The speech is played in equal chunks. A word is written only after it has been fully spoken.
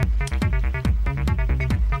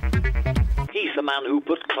man who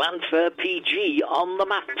put Llanfair PG on the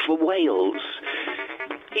map for Wales.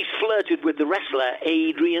 He's flirted with the wrestler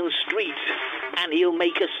Adrian Street, and he'll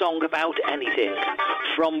make a song about anything.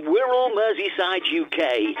 From Wirral, Merseyside,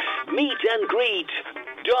 UK, meet and greet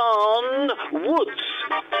Don Woods.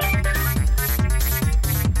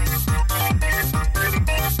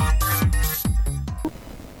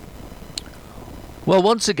 Well,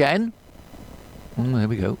 once again, there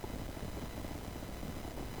we go.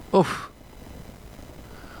 Oof.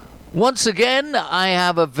 Once again, I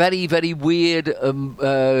have a very, very weird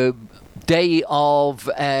day of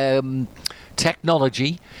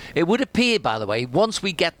technology. It would appear, by the way, once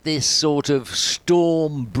we get this sort of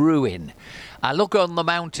storm brewing, I look on the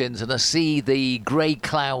mountains and I see the grey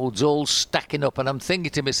clouds all stacking up, and I'm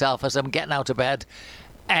thinking to myself as I'm getting out of bed,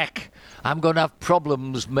 heck, I'm going to have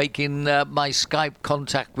problems making my Skype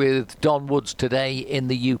contact with Don Woods today in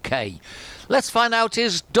the UK. Let's find out,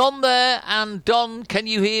 is Don there? And Don, can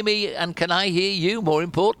you hear me? And can I hear you, more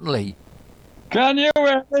importantly? Can you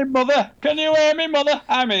hear me, Mother? Can you hear me, Mother?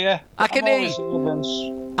 I'm here. I can hear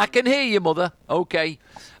you, Mother. Okay.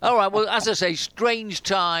 All right, well, as I say, strange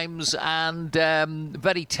times and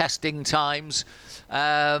very testing times.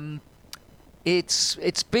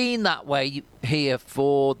 It's been that way here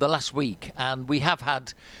for the last week, and we've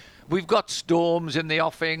got storms in the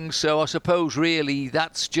offing, so I suppose really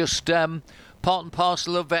that's just part and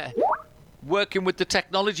parcel of working with the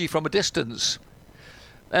technology from a distance.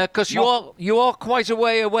 Because you are quite a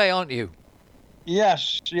way away, aren't you?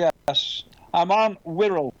 Yes. I'm on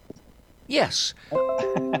Wirral. Yes.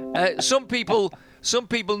 Some people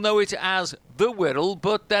know it as the Wirral,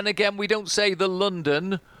 but then again, we don't say the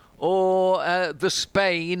London or the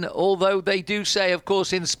Spain, although they do say, of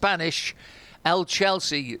course, in Spanish, El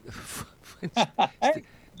Chelsea.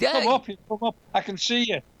 Come up. I can see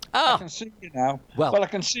you. I can see you now. Well, I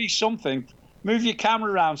can see something. Move your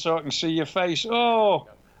camera around so I can see your face. Oh,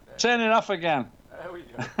 turn it off again. There we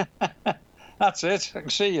go. That's it. I can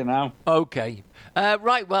see you now. Okay.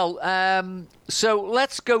 Right, well, so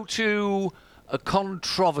let's go to a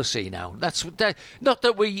controversy now. Not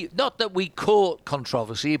that we caught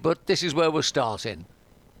controversy, but this is where we're starting.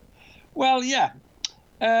 Well, yeah.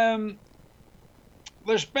 There's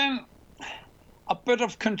been a bit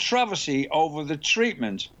of controversy over the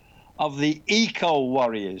treatment of the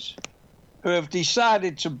eco-warriors who have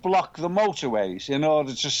decided to block the motorways in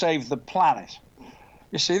order to save the planet.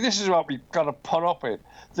 You see, this is what we've got to put up with.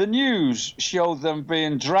 The news showed them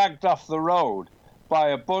being dragged off the road by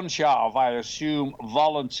a bunch of, I assume,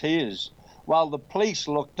 volunteers, while the police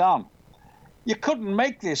looked on. You couldn't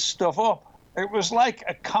make this stuff up. It was like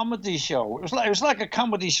a comedy show. It was like a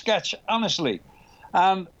comedy sketch, honestly.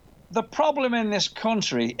 And the problem in this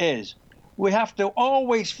country is we have to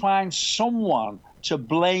always find someone to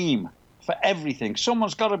blame for everything.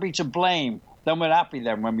 Someone's got to be to blame. Then we're happy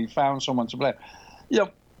then when we found someone to blame. You know,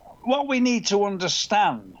 what we need to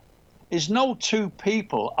understand is no two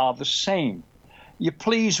people are the same. You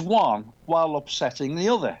please one while upsetting the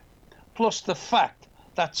other. Plus the fact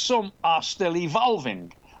that some are still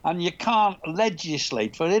evolving, and you can't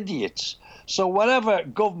legislate for idiots. So whatever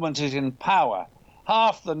government is in power,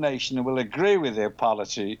 half the nation will agree with their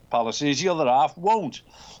policies, the other half won't.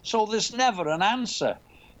 So there's never an answer.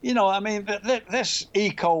 You know, I mean, this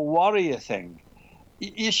eco-warrior thing,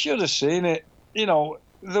 you should have seen it. You know,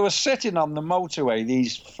 they were sitting on the motorway,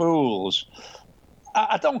 these fools.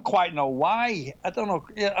 I don't quite know why. I don't know.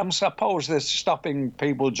 I suppose they're stopping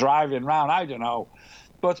people driving around. I don't know.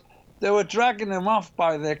 But they were dragging them off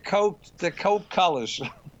by their coat collars.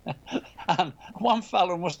 And one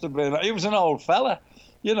fella must have been, he was an old fella.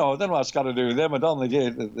 You know, I don't know what it's got to do with him. I don't think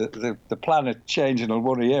the planet changing will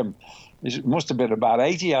worry him. He must have been about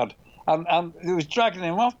 80 odd. And he was dragging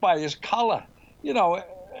him off by his collar. You know,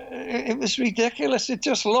 it was ridiculous. It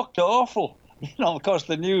just looked awful. You know, of course,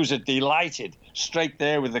 the news are delighted straight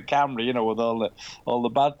there with the camera, you know, with all the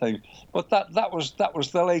bad things. But that was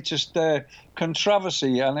the latest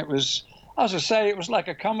controversy, and it was, as I say, it was like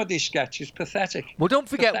a comedy sketch. It's pathetic. Well, don't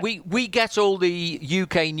forget, we get all the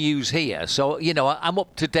UK news here, so, you know, I'm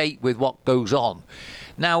up to date with what goes on.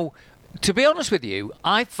 Now, to be honest with you,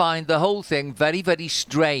 I find the whole thing very, very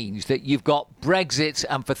strange that you've got Brexit,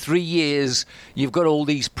 and for 3 years you've got all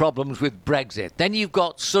these problems with Brexit. Then you've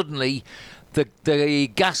got suddenly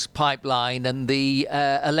the gas pipeline and the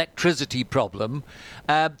electricity problem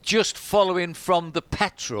just following from the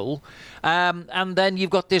petrol. And then you've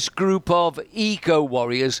got this group of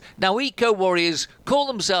eco-warriors. Now, eco-warriors call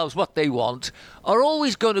themselves what they want, are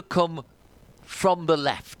always going to come from the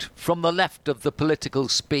left of the political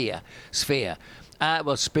sphere.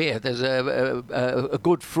 Spear, there's a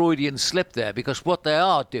good Freudian slip there, because what they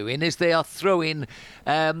are doing is they are throwing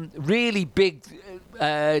really big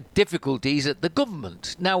difficulties at the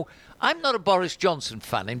government. Now, I'm not a Boris Johnson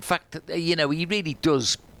fan. In fact, he really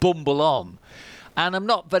does bumble on. And I'm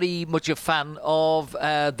not very much a fan of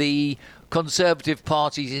the Conservative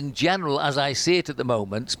parties in general, as I see it at the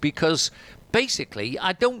moment, because basically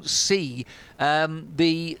I don't see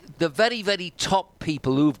the very, very top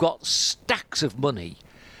people who've got stacks of money.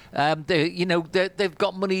 They've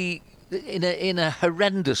got money in a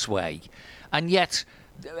horrendous way, and yet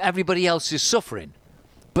everybody else is suffering.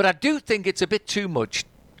 But I do think it's a bit too much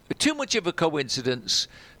of a coincidence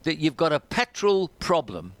that you've got a petrol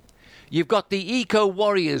problem. You've got the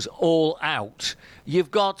eco-warriors all out.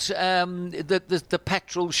 You've got the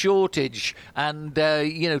petrol shortage and,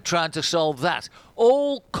 trying to solve that.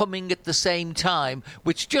 All coming at the same time,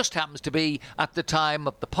 which just happens to be at the time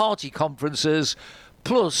of the party conferences.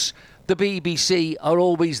 Plus, the BBC are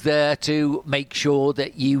always there to make sure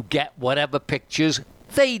that you get whatever pictures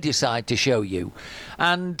they decide to show you.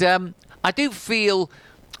 And I do feel...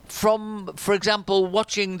 From, for example,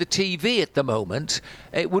 watching the TV at the moment,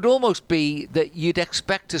 it would almost be that you'd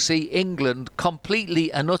expect to see England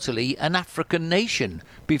completely and utterly an African nation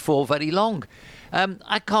before very long.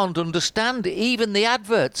 I can't understand. Even the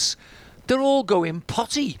adverts, they're all going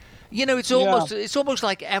potty. It's almost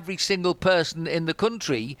like every single person in the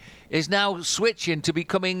country is now switching to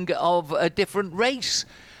becoming of a different race.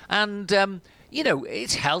 And,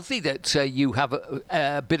 it's healthy that you have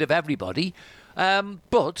a bit of everybody.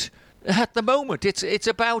 But at the moment, it's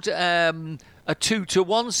about a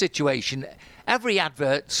 2-to-1 situation. Every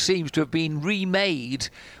advert seems to have been remade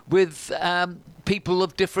with people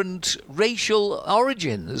of different racial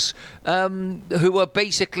origins who are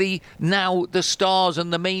basically now the stars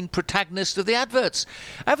and the main protagonists of the adverts.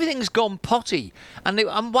 Everything's gone potty. And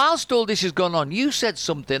whilst all this has gone on, you said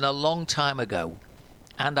something a long time ago,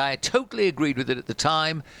 and I totally agreed with it at the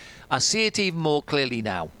time. I see it even more clearly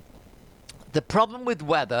now. The problem with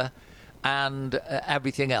weather and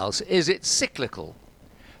everything else is it's cyclical.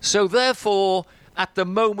 So therefore, at the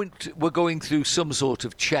moment, we're going through some sort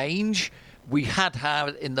of change. We had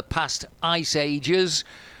in the past ice ages.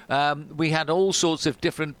 We had all sorts of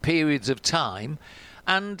different periods of time.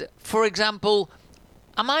 And, for example,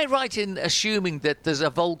 am I right in assuming that there's a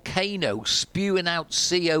volcano spewing out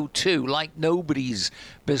CO2 like nobody's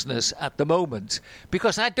business at the moment?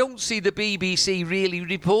 Because I don't see the BBC really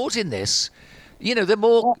reporting this. They're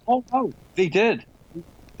more... Oh, they did.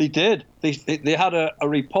 They did. They had a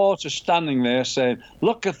reporter standing there saying,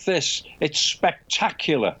 look at this, it's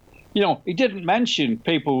spectacular. He didn't mention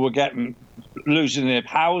people were losing their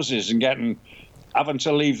houses and having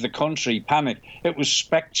to leave the country, panic. It was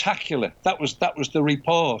spectacular. That was the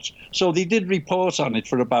report. So they did report on it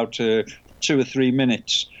for about 2 or 3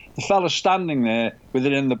 minutes. The fellow standing there with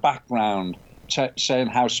it in the background saying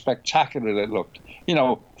how spectacular it looked.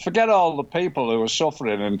 Forget all the people who are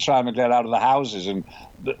suffering and trying to get out of the houses and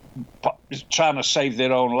trying to save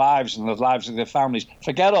their own lives and the lives of their families.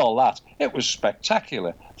 Forget all that. It was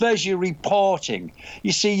spectacular. There's your reporting.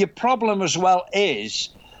 You see, your problem as well is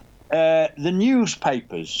the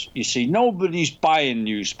newspapers. You see, nobody's buying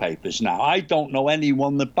newspapers now. I don't know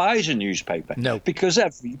anyone that buys a newspaper. No. Because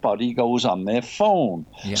everybody goes on their phone.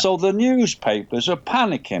 Yeah. So the newspapers are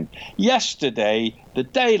panicking. Yesterday, the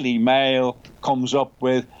Daily Mail comes up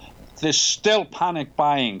with, there's still panic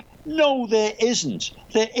buying. No, there isn't.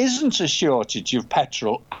 There isn't a shortage of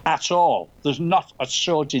petrol at all. There's not a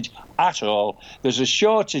shortage at all. There's a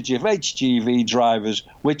shortage of HGV drivers,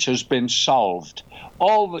 which has been solved.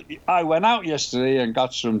 I went out yesterday and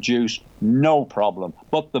got some juice, no problem.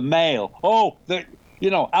 But the mail,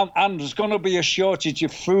 and there's going to be a shortage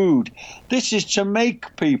of food. This is to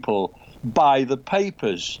make people buy the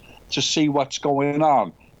papers to see what's going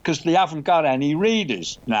on, because they haven't got any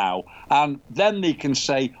readers now. And then they can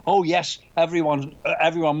say, oh, yes, everyone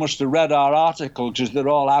must have read our article because they're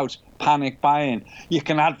all out panic buying. You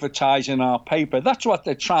can advertise in our paper. That's what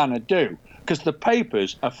they're trying to do, because the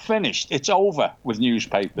papers are finished. It's over with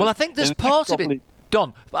newspapers. Well, I think there's part of it,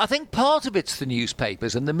 Don. I think part of it's the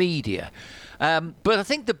newspapers and the media. But I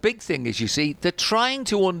think the big thing is, you see, they're trying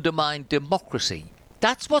to undermine democracy.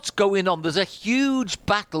 That's what's going on. There's a huge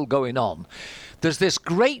battle going on. There's this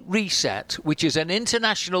great reset, which is an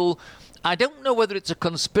international I don't know whether it's a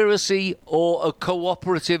conspiracy or a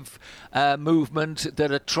cooperative movement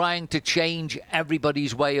that are trying to change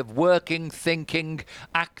everybody's way of working, thinking,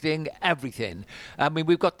 acting, everything. I mean,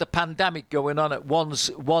 we've got the pandemic going on at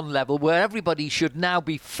one level where everybody should now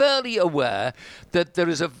be fairly aware that there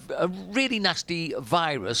is a really nasty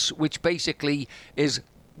virus which basically is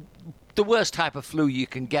the worst type of flu you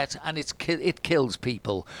can get, and it kills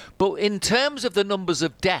people. But in terms of the numbers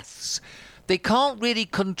of deaths, they can't really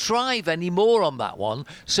contrive any more on that one.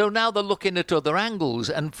 So now they're looking at other angles.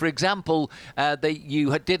 And for example,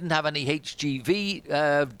 you didn't have any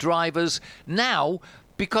HGV drivers. Now,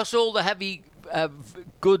 because all the heavy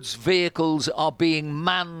goods vehicles are being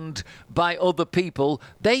manned by other people,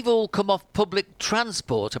 they've all come off public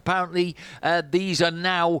transport. Apparently, these are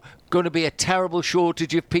now going to be a terrible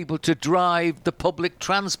shortage of people to drive the public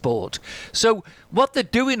transport. So what they're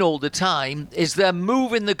doing all the time is they're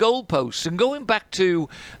moving the goalposts. And going back to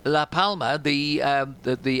La Palma, the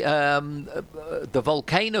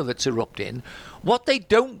volcano that's erupting, what they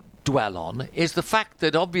don't dwell on is the fact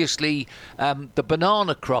that obviously the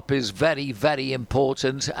banana crop is very, very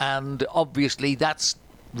important, and obviously that's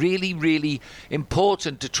really, really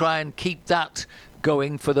important to try and keep that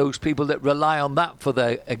going for those people that rely on that for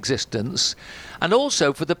their existence. And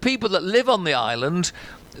also for the people that live on the island,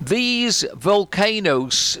 these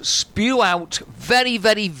volcanoes spew out very,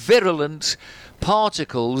 very virulent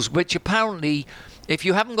particles, which apparently, if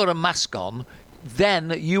you haven't got a mask on,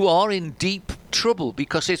 then you are in deep trouble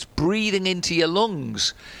because it's breathing into your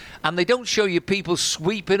lungs. And they don't show you people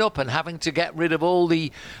sweeping up and having to get rid of all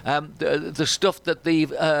the stuff that the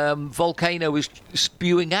volcano is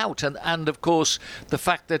spewing out. And of course, the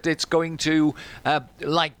fact that it's going to,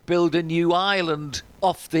 build a new island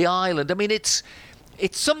off the island. I mean, it's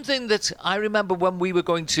something that I remember when we were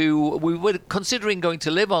considering going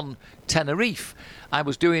to live on Tenerife. I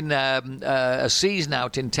was doing a season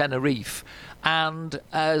out in Tenerife. And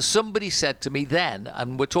somebody said to me then,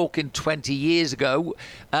 and we're talking 20 years ago,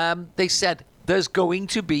 they said there's going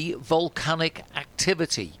to be volcanic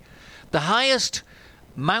activity. The highest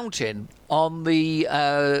mountain on the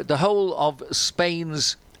whole of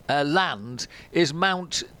Spain's land is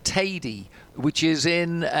Mount Teide, which is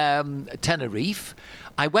in Tenerife.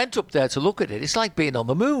 I went up there to look at it. It's like being on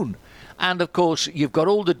the moon. And, of course, you've got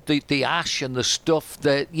all the ash and the stuff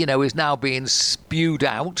that, is now being spewed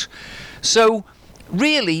out. So,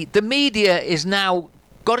 really, the media is now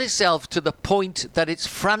got itself to the point that it's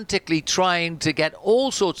frantically trying to get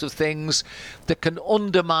all sorts of things that can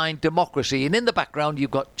undermine democracy. And in the background,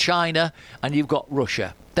 you've got China and you've got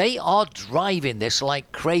Russia. They are driving this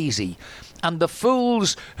like crazy. And the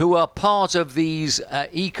fools who are part of these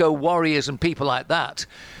eco-warriors and people like that,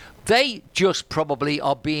 they just probably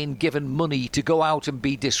are being given money to go out and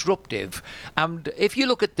be disruptive. And if you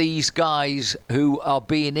look at these guys who are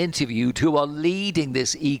being interviewed, who are leading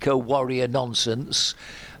this eco-warrior nonsense,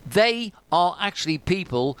 they are actually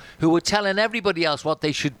people who are telling everybody else what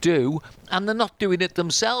they should do, and they're not doing it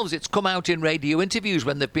themselves. It's come out in radio interviews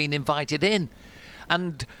when they've been invited in.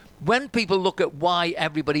 And when people look at why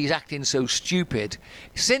everybody's acting so stupid,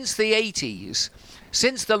 since the 80s,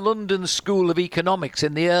 since the London School of Economics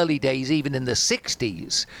in the early days, even in the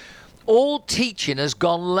 60s, all teaching has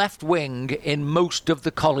gone left-wing in most of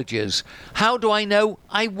the colleges. How do I know?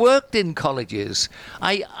 I worked in colleges.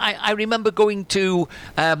 I remember going to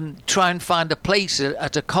try and find a place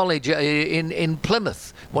at a college in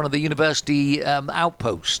Plymouth, one of the university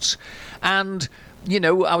outposts. And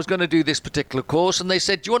I was going to do this particular course, and they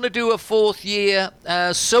said, do you want to do a fourth-year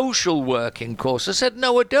social working course? I said,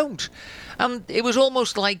 no, I don't. And it was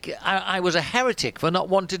almost like I was a heretic for not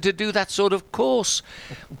wanting to do that sort of course.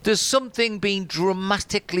 There's something been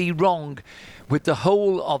dramatically wrong with the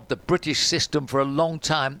whole of the British system for a long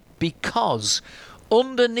time, because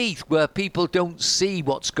underneath, where people don't see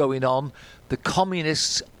what's going on, the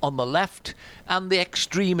communists on the left and the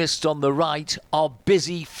extremists on the right are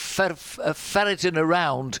busy ferreting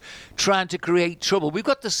around trying to create trouble. We've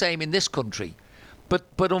got the same in this country.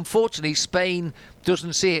 But unfortunately, Spain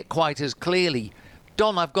doesn't see it quite as clearly.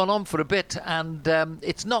 Don, I've gone on for a bit, and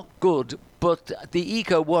it's not good, but the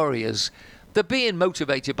eco-warriors, they're being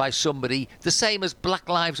motivated by somebody, the same as Black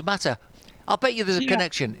Lives Matter. I'll bet you there's a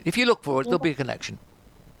connection. If you look for it, there'll be a connection.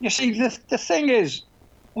 You see, the thing is,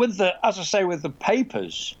 with the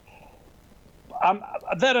papers,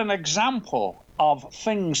 they're an example of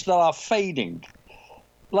things that are fading.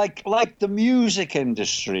 Like the music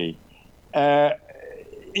industry.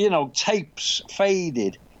 Tapes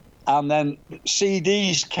faded, and then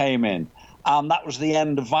CDs came in, and that was the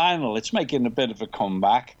end of vinyl. It's making a bit of a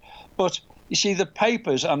comeback, but You see, the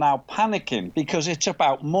papers are now panicking because it's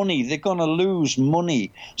about money. They're going to lose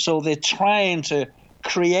money. So they're trying to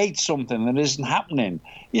create something that isn't happening.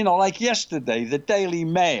 You know, like yesterday, the Daily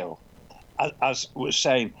Mail, as was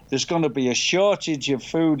saying, there's going to be a shortage of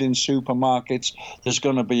food in supermarkets. There's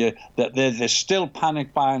going to be they're still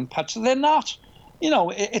panic buying pets. They're not. You know,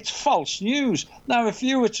 it's false news. Now, if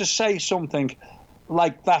you were to say something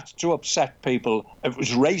like that to upset people, it was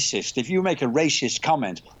racist. If you make a racist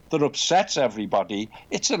comment that upsets everybody,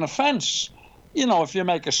 it's an offence. You know, if you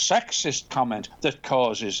make a sexist comment that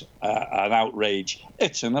causes an outrage,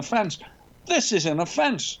 it's an offence. This is an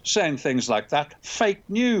offence, saying things like that. Fake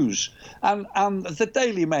news. And the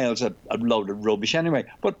Daily Mail's a load of rubbish anyway.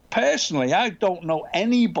 But personally, I don't know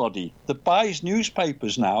anybody that buys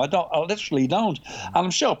newspapers now. I literally don't. And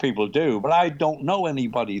I'm sure people do, but I don't know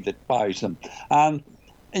anybody that buys them. And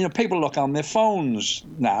you know, people look on their phones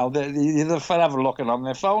now. They're forever looking on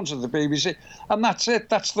their phones at the BBC. And that's it.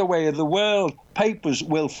 That's the way of the world. Papers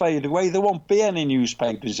will fade away. There won't be any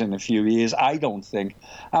newspapers in a few years, I don't think.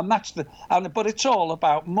 But it's all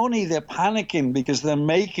about money. They're panicking because they're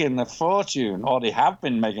making a fortune, or they have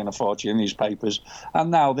been making a fortune, these papers,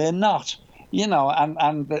 and now they're not. You know,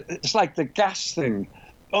 and it's like the gas thing.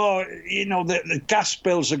 Oh, you know, the gas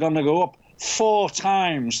bills are going to go up 4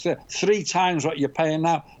 times, 3 times what you're paying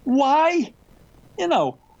now. Why? You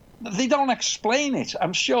know, they don't explain it.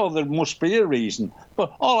 I'm sure there must be a reason.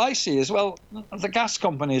 But all I see is, well, the gas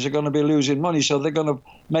companies are going to be losing money, so they're going to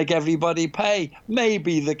make everybody pay.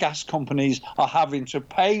 Maybe the gas companies are having to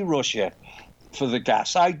pay Russia for the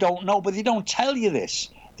gas. I don't know, but they don't tell you this.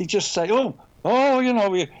 They just say, oh, you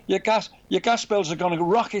know, your gas bills are going to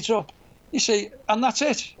rocket up. You see, and that's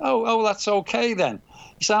it. Oh, that's okay then.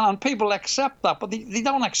 And people accept that, but they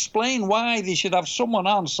don't explain why. They should have someone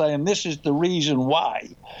on saying this is the reason why,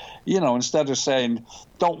 you know, instead of saying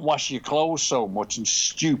don't wash your clothes so much and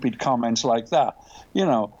stupid comments like that, you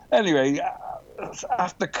know. Anyway,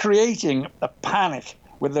 after creating a panic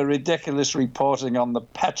with the ridiculous reporting on the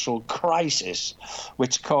petrol crisis,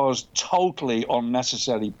 which caused totally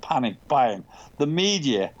unnecessary panic buying, the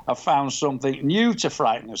media have found something new to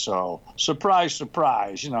frighten us all. Surprise,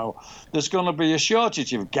 surprise, you know, there's going to be a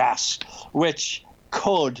shortage of gas, which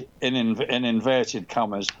could, in inverted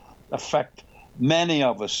commas, affect many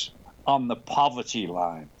of us on the poverty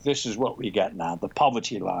line. This is what we get now, the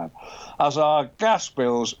poverty line, as our gas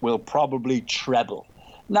bills will probably treble.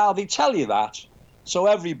 Now, they tell you that, so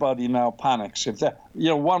everybody now panics. If they're, you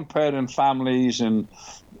know, one-parent families and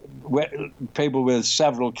people with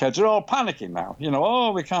several kids are all panicking now. You know,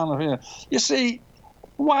 oh, we can't. You know. You see,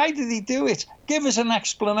 why did he do it? Give us an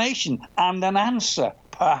explanation and an answer,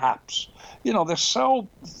 perhaps. You know, they're so.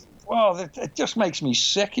 Well, it just makes me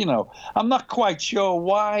sick. You know, I'm not quite sure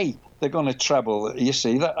why they're going to treble. You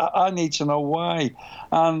see, that I need to know why.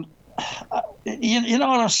 And you know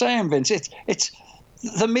what I'm saying, Vince? It's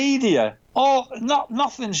the media.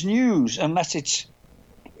 Nothing's news unless it's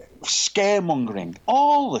scaremongering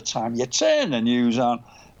all the time. You turn the news on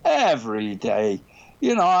every day.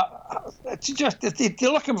 You know, it's just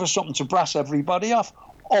they're looking for something to brass everybody off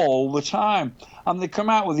all the time, and they come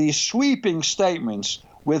out with these sweeping statements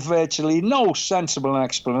with virtually no sensible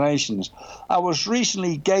explanations. I was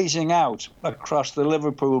recently gazing out across the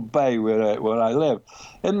Liverpool Bay where I live.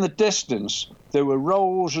 In the distance, there were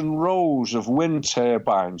rows and rows of wind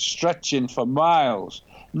turbines stretching for miles,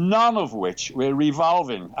 none of which were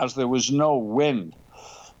revolving as there was no wind.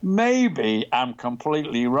 Maybe I'm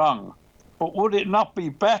completely wrong, but would it not be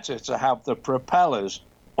better to have the propellers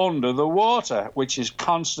under the water, which is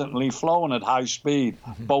constantly flowing at high speed,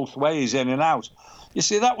 both ways, in and out? You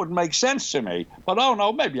see, that would make sense to me. But, oh,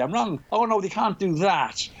 no, maybe I'm wrong. Oh, no, they can't do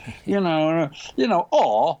that. You know,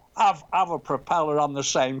 or have a propeller on the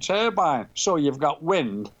same turbine. So you've got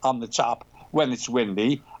wind on the top when it's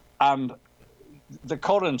windy and the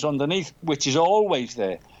current underneath, which is always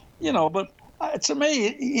there. You know, but to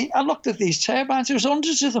me, I looked at these turbines. There was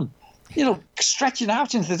hundreds of them, you know, stretching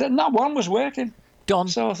out into the... Not one was working.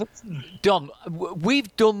 Don,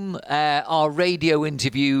 we've done our radio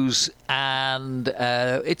interviews, and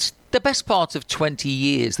it's the best part of 20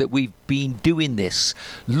 years that we've been doing this,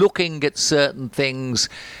 looking at certain things.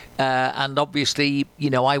 And obviously, you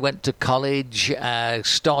know, I went to college,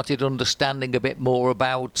 started understanding a bit more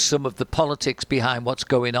about some of the politics behind what's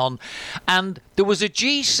going on. And there was a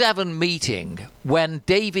G7 meeting when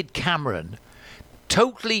David Cameron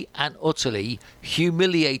totally and utterly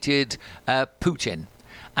humiliated Putin.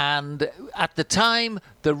 And at the time,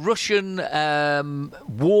 the Russian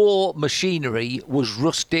war machinery was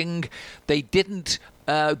rusting. They didn't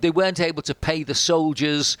they weren't able to pay the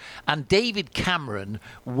soldiers, and David Cameron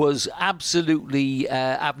was absolutely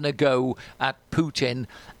having a go at Putin.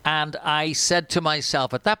 And I said to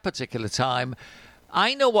myself at that particular time,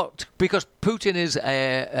 I know what, because Putin is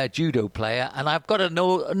a judo player, and I've got to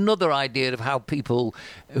know another idea of how people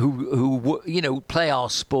who play our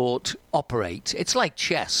sport operate. It's like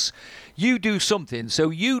chess. You do something, so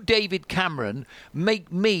you, David Cameron,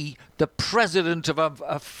 make me the president of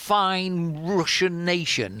a fine Russian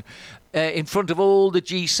nation in front of all the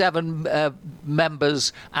G7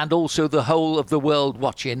 members and also the whole of the world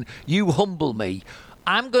watching. You humble me.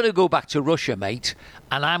 I'm going to go back to Russia, mate,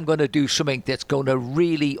 and I'm going to do something that's going to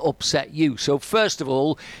really upset you. So first of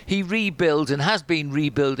all, he rebuilds and has been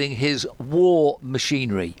rebuilding his war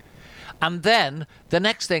machinery. And then the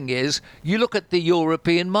next thing is you look at the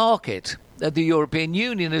European market. The European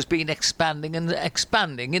Union has been expanding and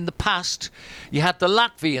expanding. In the past, you had the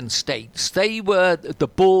Latvian states. They were the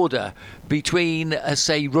border between,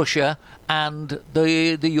 say, Russia and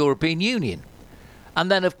the European Union. And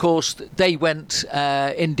then, of course, they went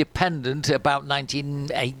independent about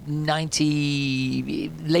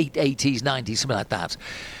 1990, late 80s, 90s, something like that.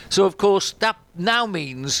 So, of course, that now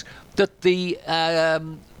means that the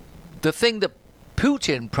thing that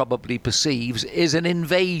Putin probably perceives is an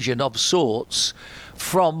invasion of sorts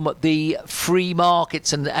from the free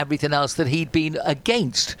markets and everything else that he'd been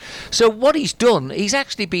against. So what he's done, he's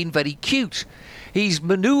actually been very cute. He's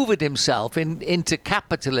manoeuvred himself into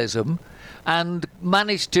capitalism and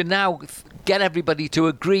managed to now get everybody to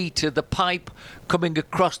agree to the pipe coming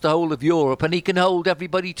across the whole of Europe, and he can hold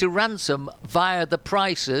everybody to ransom via the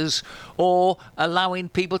prices or allowing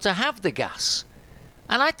people to have the gas.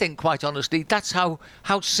 And I think, quite honestly, that's how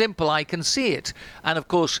simple I can see it. And, of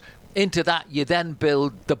course, into that you then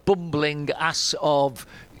build the bumbling ass of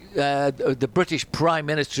the British Prime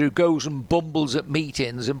Minister who goes and bumbles at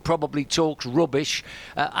meetings and probably talks rubbish.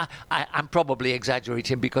 I'm probably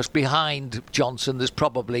exaggerating because behind Johnson there's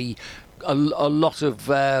probably a lot of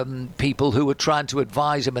people who are trying to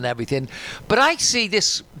advise him and everything. But I see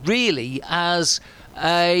this really as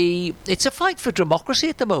it's a fight for democracy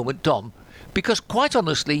at the moment, Dom. Because quite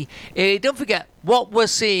honestly, don't forget, what we're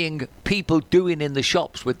seeing people doing in the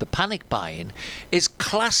shops with the panic buying is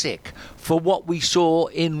classic for what we saw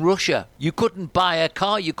in Russia. You couldn't buy a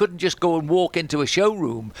car. You couldn't just go and walk into a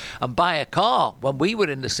showroom and buy a car when we were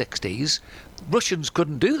in the 60s. Russians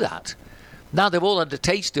couldn't do that. Now they've all had a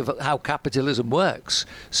taste of how capitalism works.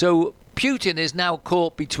 So Putin is now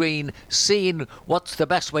caught between seeing what's the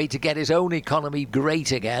best way to get his own economy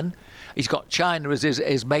great again. He's got China as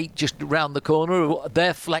his mate just around the corner.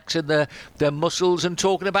 They're flexing their muscles and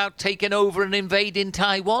talking about taking over and invading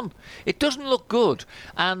Taiwan. It doesn't look good.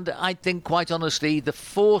 And I think, quite honestly, the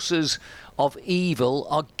forces of evil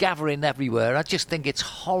are gathering everywhere. I just think it's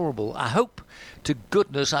horrible. I hope to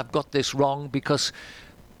goodness I've got this wrong, because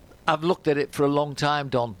I've looked at it for a long time,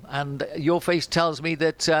 Don, and your face tells me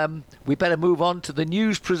that we better move on to the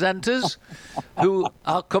news presenters who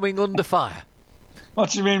are coming under fire.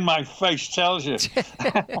 What do you mean my face tells you?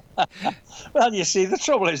 Well, you see, the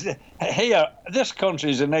trouble is here, this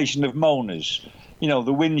country is a nation of moaners. You know,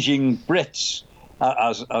 the whinging Brits,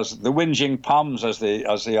 as the whinging Poms, as the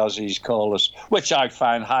Aussies call us, which I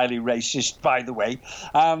find highly racist, by the way.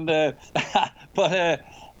 And but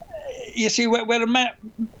you see, we're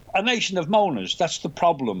a nation of moaners. That's the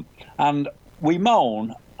problem. And we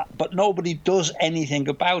moan, but nobody does anything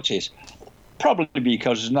about it. Probably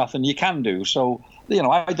because there's nothing you can do. So, you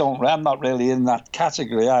know, I'm not really in that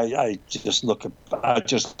category. I just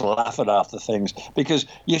laugh at half the things, because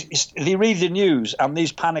you read the news and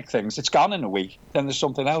these panic things, it's gone in a week. Then there's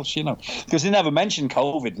something else, you know, because they never mention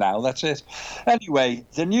COVID now. That's it. Anyway,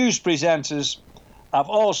 the news presenters have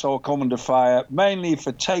also come under fire, mainly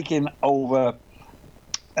for taking over,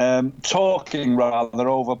 talking rather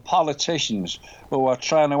over politicians who are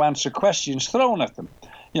trying to answer questions thrown at them.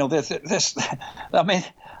 You know, this I mean,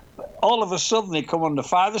 all of a sudden they come under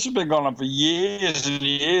fire. This has been going on for years and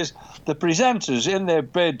years. The presenters, in their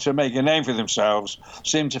bid to make a name for themselves,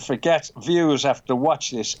 seem to forget viewers have to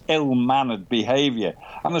watch this ill-mannered behaviour.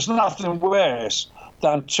 And there's nothing worse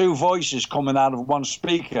than two voices coming out of one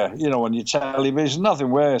speaker, you know, on your television.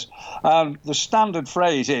 Nothing worse. And the standard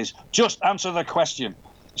phrase is, just answer the question.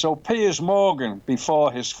 So Piers Morgan,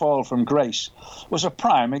 before his fall from grace, was a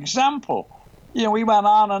prime example. You know, we went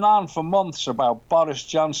on and on for months about Boris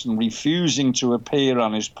Johnson refusing to appear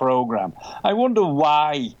on his programme. I wonder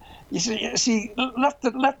why. You see,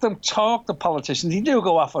 let them talk, the politicians. They do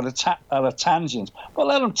go off on a tangent, but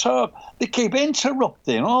let them talk. They keep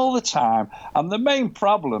interrupting all the time. And the main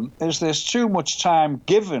problem is there's too much time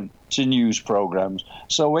given to news programs.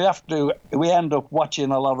 So we end up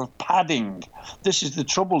watching a lot of padding. This is the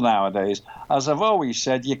trouble nowadays. As I've always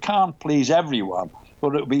said, you can't please everyone,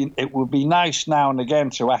 but it would be nice now and again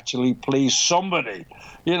to actually please somebody.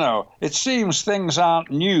 You know, it seems things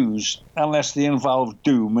aren't news unless they involve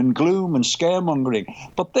doom and gloom and scaremongering.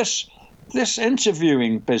 But this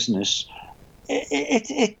interviewing business,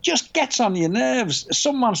 it just gets on your nerves.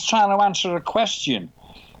 Someone's trying to answer a question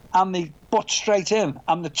and they butt straight in,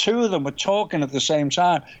 and the two of them are talking at the same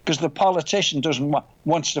time because the politician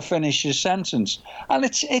wants to finish his sentence. And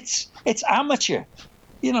it's amateur,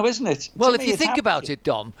 you know, isn't it? Well, if you think about it,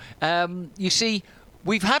 Don, you see,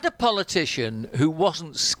 we've had a politician who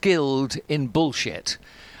wasn't skilled in bullshit,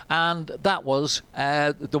 and that was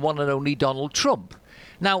the one and only Donald Trump.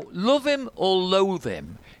 Now, love him or loathe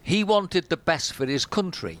him, he wanted the best for his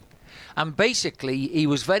country. And basically, he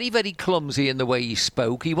was very, very clumsy in the way he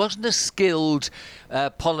spoke. He wasn't a skilled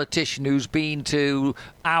politician who's been to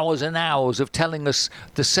hours and hours of telling us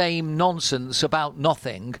the same nonsense about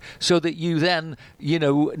nothing, so that you then, you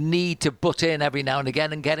know, need to butt in every now and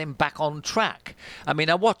again and get him back on track. I mean,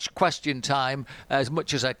 I watch Question Time as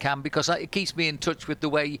much as I can because it keeps me in touch with the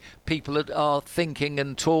way people are thinking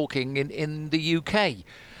and talking in the UK.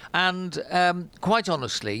 And quite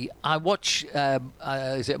honestly, I watch,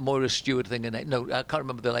 is it Moira Stewart thing? No, I can't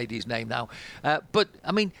remember the lady's name now. But,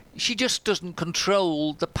 I mean, she just doesn't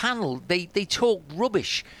control the panel. They talk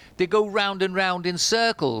rubbish. They go round and round in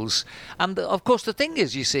circles. And, of course, the thing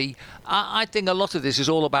is, you see, I think a lot of this is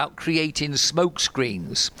all about creating smoke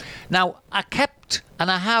screens. Now, I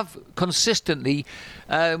have consistently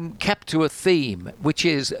kept to a theme, which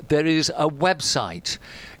is there is a website.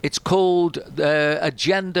 It's called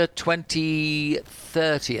Agenda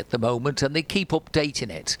 2030 at the moment, and they keep updating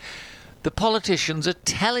it. The politicians are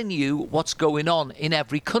telling you what's going on in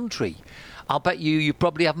every country. I'll bet you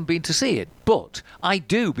probably haven't been to see it, but I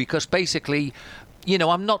do, because basically, you know,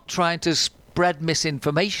 I'm not trying to spread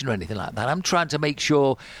misinformation or anything like that. I'm trying to make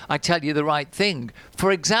sure I tell you the right thing.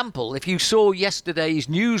 For example, if you saw yesterday's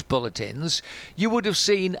news bulletins, you would have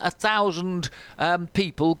seen 1,000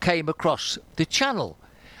 people came across the channel.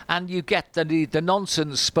 And you get the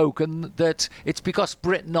nonsense spoken that it's because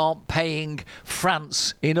Britain aren't paying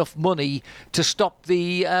France enough money to stop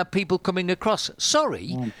the people coming across.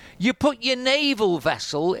 Sorry, you put your naval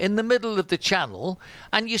vessel in the middle of the channel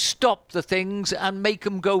and you stop the things and make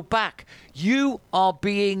them go back. You are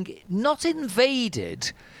being not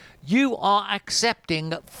invaded. You are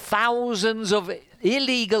accepting thousands of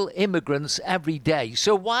illegal immigrants every day.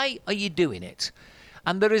 So why are you doing it?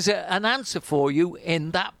 And there is an answer for you in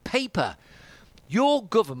that paper. Your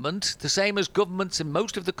government, the same as governments in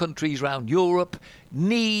most of the countries around Europe,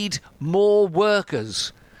 need more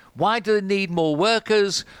workers. Why do they need more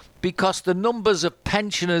workers? Because the numbers of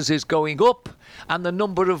pensioners is going up and the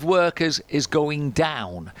number of workers is going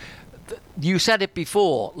down. You said it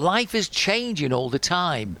before, life is changing all the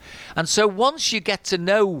time. And so once you get to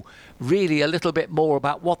know really a little bit more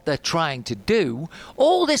about what they're trying to do,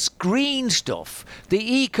 all this green stuff, the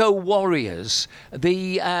eco warriors,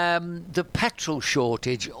 the petrol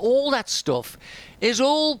shortage, all that stuff is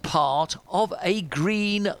all part of a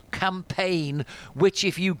green campaign, which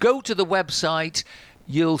if you go to the website,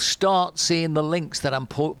 you'll start seeing the links that I'm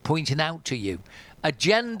pointing out to you.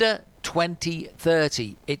 Agenda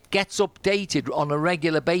 2030. It gets updated on a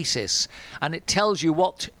regular basis, and it tells you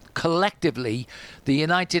what collectively the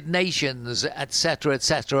United Nations, etc.,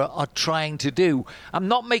 are trying to do. I'm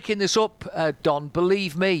not making this up, Don,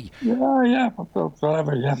 believe me. Yeah,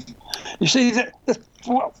 whatever, yeah. You see,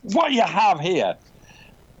 what you have here,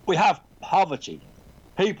 we have poverty.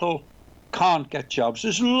 People can't get jobs.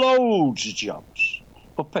 There's loads of jobs.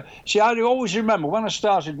 But see, I always remember when I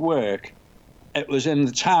started work, it was in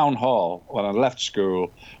the town hall when I left school,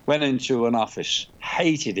 went into an office,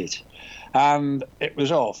 hated it, and it was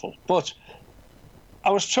awful. But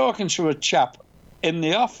I was talking to a chap in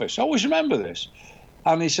the office, I always remember this,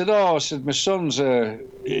 and he said, my son's,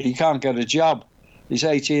 he can't get a job. He's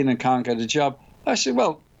 18 and can't get a job. I said,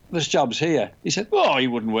 well, there's jobs here. He said, he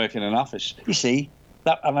wouldn't work in an office. You see,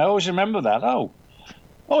 that, and I always remember that,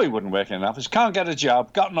 he wouldn't work in an office. Can't get a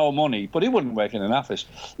job, got no money, but he wouldn't work in an office.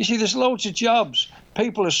 You see, there's loads of jobs.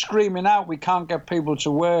 People are screaming out, we can't get people to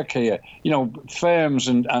work here. You know, firms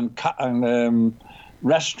and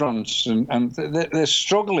restaurants, and they're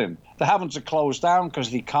struggling. They're having to close down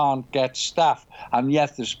because they can't get staff. And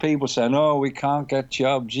yet there's people saying, we can't get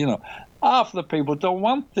jobs, you know. Half the people don't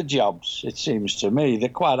want the jobs, it seems to me. They're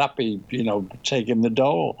quite happy, you know, taking the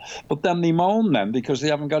dole. But then they moan then because they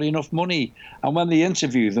haven't got enough money. And when they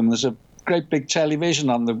interview them, there's a great big television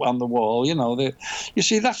on the wall. You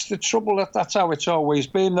see, that's the trouble. That's how it's always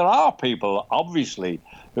been. There are people, obviously,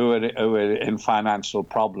 who are in financial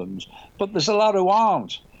problems, but there's a lot who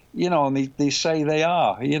aren't. And they say they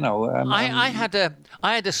are. I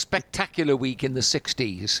had a spectacular week in the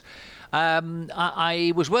 60s.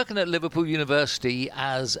 I was working at Liverpool University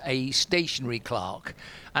as a stationery clerk,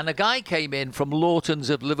 and a guy came in from Lawton's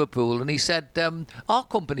of Liverpool, and he said, our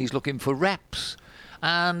company's looking for reps.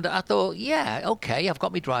 And I thought, yeah, okay, I've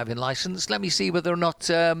got my driving license. Let me see whether or not,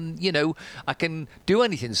 I can do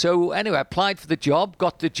anything. So anyway, I applied for the job,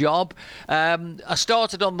 got the job. I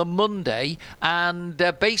started on the Monday, and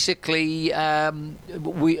basically I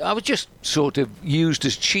was just sort of used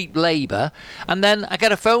as cheap labour. And then I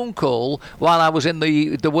get a phone call while I was in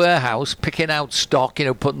the warehouse picking out stock,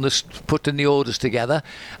 putting the orders together.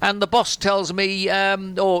 And the boss tells me,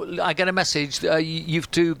 or I get a message, you've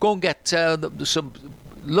to go and get some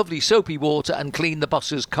lovely soapy water and clean the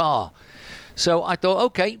boss's car. So I thought,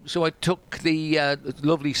 okay. So I took the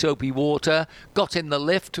lovely soapy water, got in the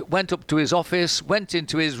lift, went up to his office, went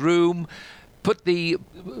into his room, put the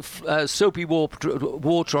soapy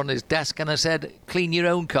water on his desk, and I said, clean your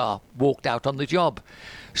own car. Walked out on the job.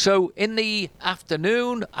 So in the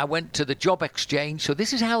afternoon, I went to the job exchange. So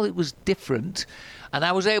this is how it was different. And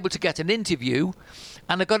I was able to get an interview.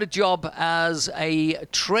 And I got a job as a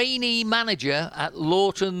trainee manager at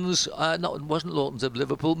Lawton's. No, it wasn't Lawton's of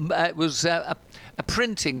Liverpool. It was a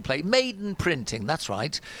printing place, Maiden Printing, that's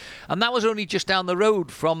right. And that was only just down the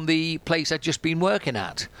road from the place I'd just been working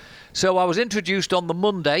at. So I was introduced on the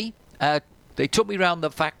Monday. They took me around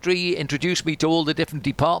the factory, introduced me to all the different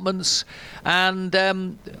departments, and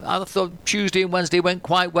I thought Tuesday and Wednesday went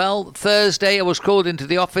quite well. Thursday, I was called into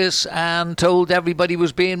the office and told everybody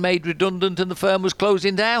was being made redundant and the firm was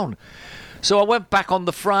closing down. So I went back on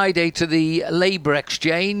the Friday to the labour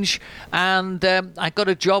exchange, and I got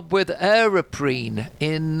a job with Aeroprene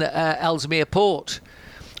in Ellesmere Port.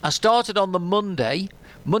 I started on the Monday.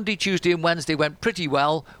 Monday, Tuesday and Wednesday went pretty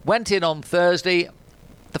well. Went in on Thursday.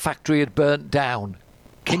 The factory had burnt down.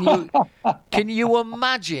 Can you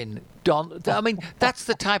imagine, Don? I mean, that's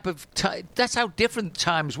the type of that's how different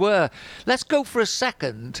times were. Let's go for a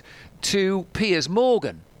second to Piers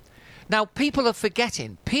Morgan. Now, people are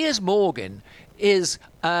forgetting Piers Morgan is.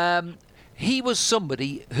 He was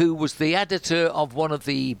somebody who was the editor of one of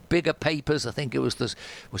the bigger papers. I think it was the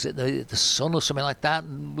Sun or something like that.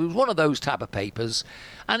 And it was one of those type of papers.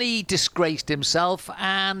 And he disgraced himself,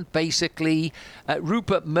 and basically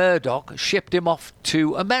Rupert Murdoch shipped him off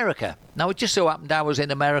to America. Now, it just so happened I was in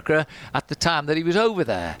America at the time that he was over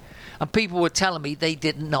there. And people were telling me they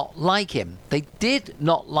did not like him. They did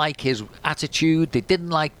not like his attitude. They didn't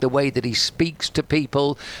like the way that he speaks to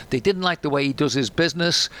people. They didn't like the way he does his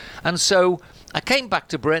business. And so I came back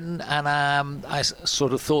to Britain, and I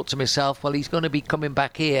sort of thought to myself, well, he's going to be coming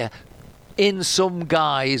back here in some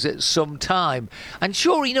guise at some time. And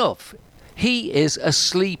sure enough, he is a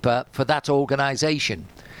sleeper for that organisation.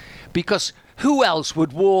 Because who else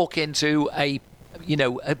would walk into a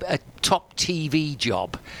top TV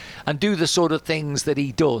job and do the sort of things that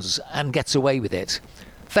he does and gets away with it?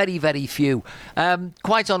 Very, very few.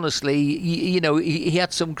 Quite honestly, he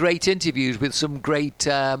had some great interviews with some great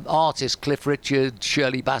artists, Cliff Richard,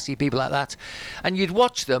 Shirley Bassey, people like that. And you'd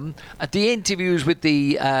watch them at the interviews with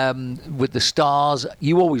the stars.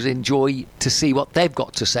 You always enjoy to see what they've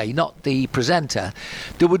got to say, not the presenter.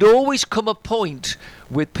 There would always come a point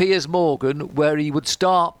with Piers Morgan where he would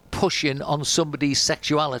start pushing on somebody's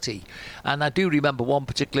sexuality. And I do remember one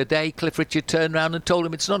particular day, Cliff Richard turned around and told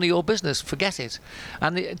him, it's none of your business, forget it.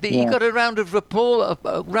 And he got a round of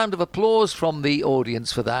applause from the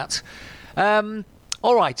audience for that.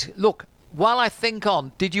 All right, look, while I think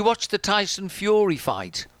on, did you watch the Tyson Fury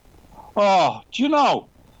fight? Oh, do you know,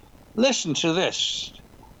 listen to this.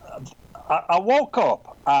 I woke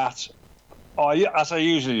up at, as I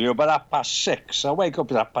usually do, about 6:30. I wake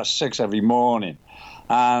up at 6:30 every morning.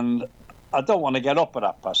 And I don't want to get up at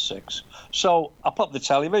 6:30. So I put the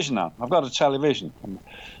television on. I've got a television.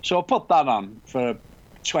 So I put that on for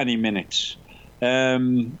 20 minutes,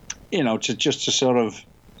 to sort of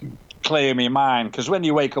clear my mind. Because when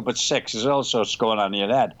you wake up at 6, there's all sorts going on in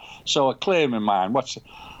your head. So I clear my mind.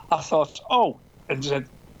 I thought,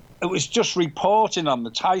 it was just reporting on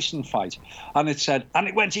the Tyson fight. And it said, and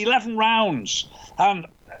it went 11 rounds. And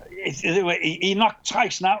he knocked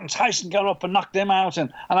Tyson out, and Tyson got up and knocked him out,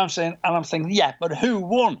 and I'm thinking, yeah, but who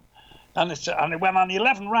won? And it went on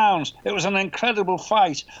 11 rounds. It was an incredible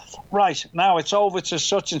fight. Right, now it's over to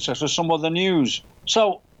such and such or some other news.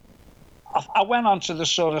 So I went on to the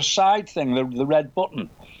sort of side thing, the red button,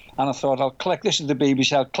 And I thought, I'll click, this is the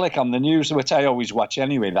BBC, I'll click on the news, which I always watch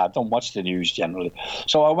anyway. I don't watch the news generally.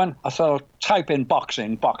 So I thought, I'll type in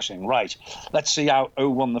boxing, right. Let's see who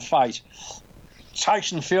won the fight.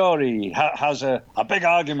 Tyson Fury has a big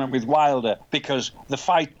argument with Wilder because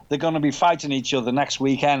they're going to be fighting each other next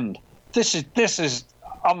weekend. This is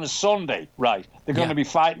on the Sunday, right? They're going to be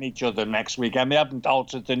fighting each other next weekend. They haven't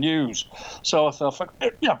altered the news. So I thought,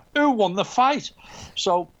 who won the fight?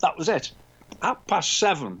 So that was it.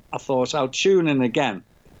 7:30, I thought I'll tune in again.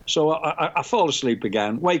 So I fall asleep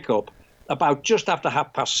again, wake up about just after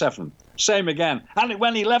 7:30. Same again. And it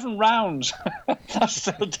went 11 rounds. I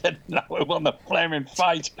still didn't know who won the flaming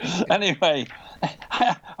fight. Anyway,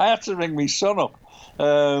 I had to ring my son up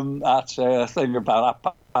at I think about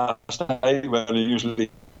 8:30 when he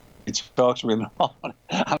usually talks to me in the morning.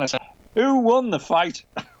 And I said, who won the fight?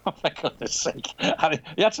 Oh, for goodness sake. And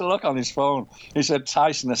he had to look on his phone. He said,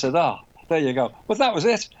 Tyson. I said, oh, there you go. But that was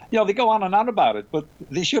it. They go on and on about it, but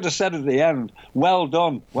they should have said at the end, well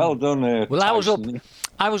done. Well, Tyson.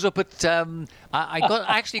 I was up at. I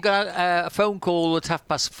actually got a phone call at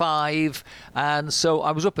 5:30, and so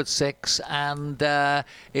I was up at 6, and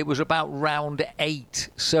it was about round 8.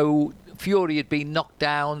 So Fury had been knocked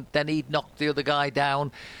down, then he'd knocked the other guy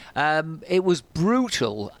down. It was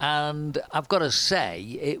brutal, and I've got to say,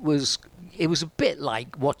 it was a bit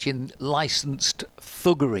like watching licensed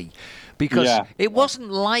thuggery. Because it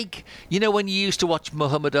wasn't like, when you used to watch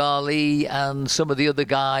Muhammad Ali and some of the other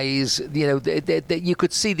guys, you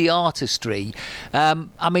could see the artistry.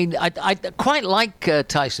 I quite like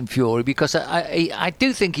Tyson Fury because I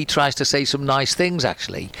do think he tries to say some nice things,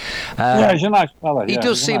 actually. He's a nice fella. He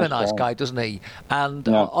does seem a nice guy, doesn't he? And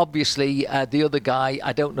obviously, the other guy,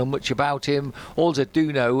 I don't know much about him. All I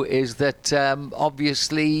do know is that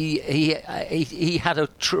obviously he had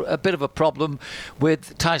a bit of a problem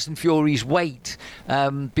with Tyson Fury's weight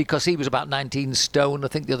because he was about 19 stone. I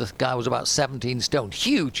think the other guy was about 17 stone.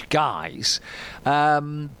 Huge guys.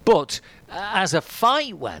 But as a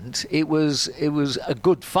fight went, it was a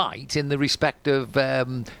good fight in the respect of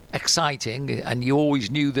exciting, and you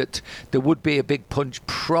always knew that there would be a big punch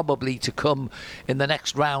probably to come in the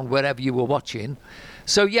next round wherever you were watching.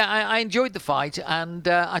 So, I enjoyed the fight, and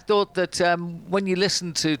I thought that when you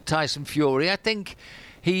listen to Tyson Fury, I think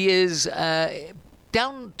he is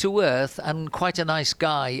down to earth and quite a nice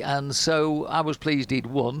guy, and so I was pleased he'd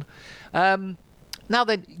won. Now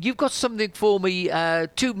then, you've got something for me,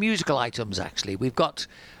 2 musical items actually. We've got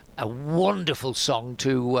a wonderful song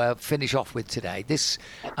to finish off with today. This,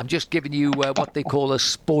 I'm just giving you what they call a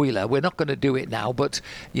spoiler. We're not going to do it now, but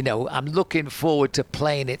I'm looking forward to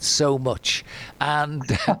playing it so much. And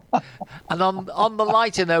and on the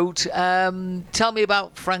lighter note, tell me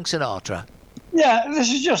about Frank Sinatra. Yeah, this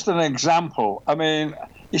is just an example. I mean,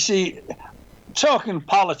 you see, talking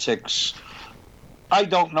politics, I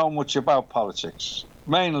don't know much about politics,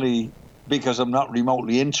 mainly because I'm not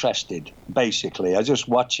remotely interested, basically. I just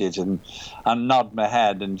watch it and nod my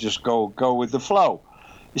head and just go with the flow.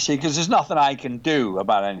 You see, because there's nothing I can do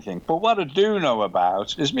about anything. But what I do know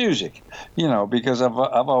about is music, because I've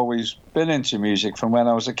always been into music from when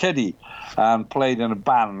I was a kiddie and played in a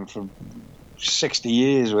band for 60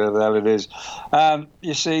 years, whatever the hell it is.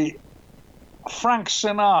 You see, Frank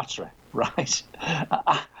Sinatra, right?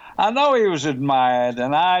 I know he was admired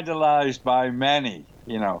and idolized by many,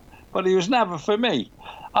 but he was never for me.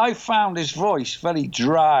 I found his voice very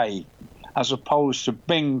dry, as opposed to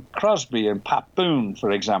Bing Crosby and Pat Boone,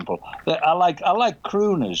 for example. I like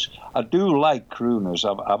crooners. I do like crooners.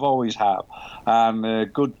 I've always have.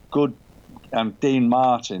 And good and Dean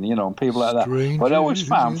Martin, and people like that. But I always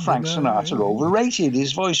found Frank Sinatra overrated.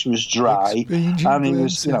 His voice was dry, and he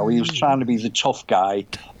was trying to be the tough guy.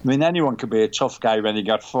 I mean, anyone could be a tough guy when you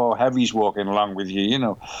got 4 heavies walking along with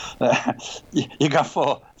you, You got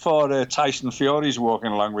four Tyson Furies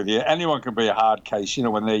walking along with you. Anyone can be a hard case,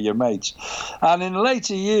 when they're your mates. And in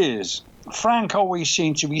later years, Frank always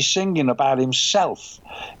seemed to be singing about himself.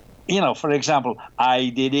 For example, I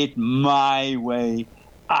did it my way.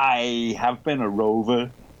 I have been a rover.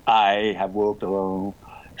 I have walked alone.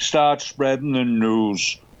 Start spreading the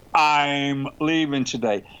news. I'm leaving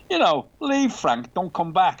today. Leave, Frank. Don't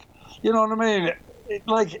come back. You know what I mean?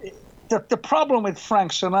 The problem with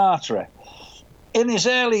Frank Sinatra, in his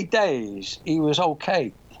early days, he was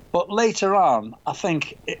okay. But later on, I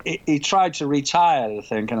think he tried to retire,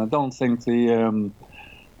 and I don't think the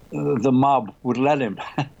mob would let him.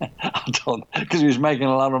 Because he was making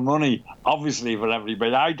a lot of money, obviously, for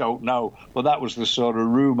everybody. I don't know, but that was the sort of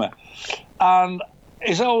rumor. And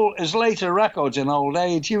his later records in old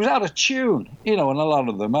age, he was out of tune, in a lot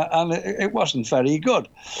of them, and it wasn't very good.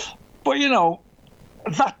 But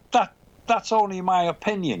That's only my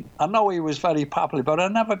opinion. I know he was very popular, but I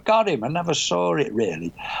never got him. I never saw it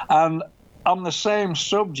really. And on the same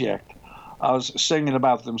subject, I was singing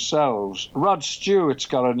about themselves. Rod Stewart's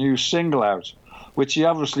got a new single out, which he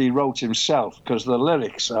obviously wrote himself because the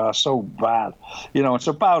lyrics are so bad. It's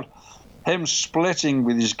about him splitting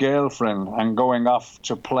with his girlfriend and going off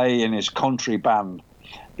to play in his country band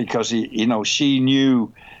because she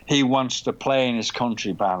knew he wants to play in his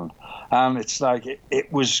country band. And it's like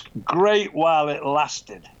it was great while it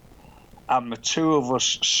lasted, and the two of us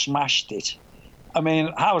smashed it. I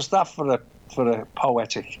mean, how's that for a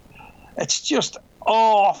poetic? It's just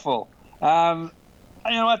awful. I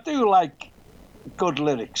do like good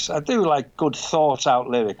lyrics. I do like good thought-out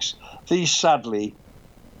lyrics. These, sadly,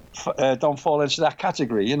 don't fall into that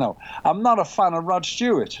category. I'm not a fan of Rod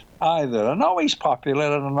Stewart either. I know he's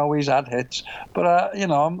popular and I know he's had hits, but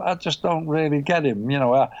I just don't really get him.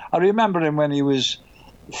 I remember him when he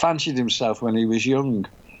fancied himself when he was young,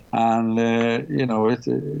 and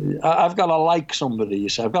I've got to like somebody.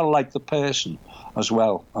 I've got to like the person as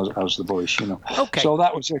well as the voice. Okay. So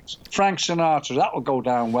that was it. Frank Sinatra. That will go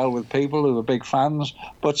down well with people who are big fans,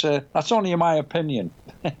 but that's only in my opinion.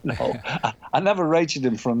 I never rated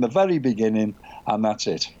him from the very beginning, and that's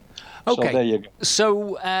it. Okay. So there you go.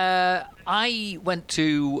 So I went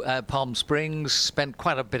to Palm Springs, spent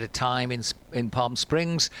quite a bit of time in Palm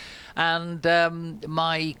Springs, and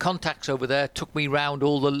my contacts over there took me around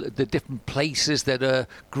all the different places that are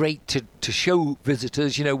great to show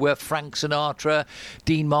visitors, where Frank Sinatra,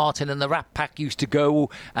 Dean Martin and the Rat Pack used to go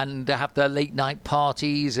and have their late night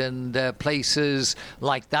parties and places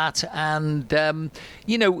like that. And,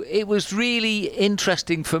 it was really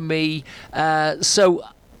interesting for me. So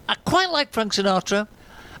I quite like Frank Sinatra.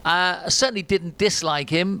 I certainly didn't dislike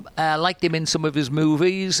him. I liked him in some of his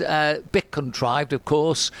movies. Bit contrived, of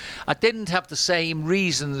course. I didn't have the same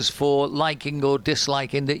reasons for liking or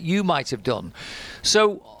disliking that you might have done.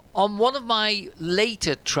 So on one of my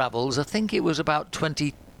later travels, I think it was about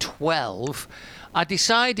 2012, I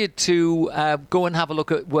decided to go and have a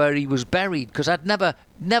look at where he was buried, because I'd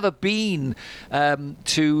never been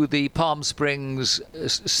to the Palm Springs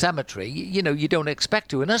cemetery. You don't expect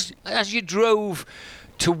to. And as you drove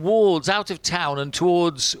out of town and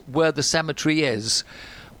towards where the cemetery is,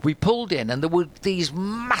 we pulled in, and there were these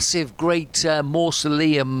massive, great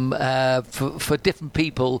mausoleum for different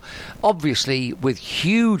people, obviously with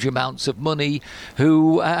huge amounts of money,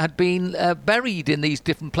 who had been buried in these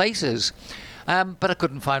different places. But I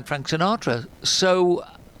couldn't find Frank Sinatra. So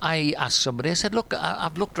I asked somebody, I said, look,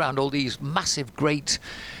 I've looked around all these massive, great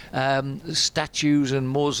statues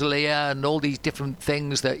and mausolea and all these different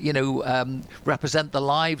things that, represent the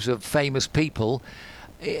lives of famous people.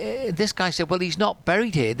 This guy said, well, he's not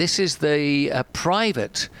buried here. This is the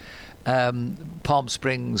private Palm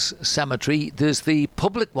Springs cemetery. There's the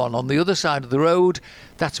public one on the other side of the road.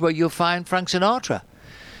 That's where you'll find Frank Sinatra.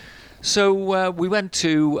 So we went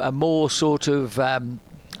to a more sort of, I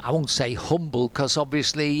won't say humble, because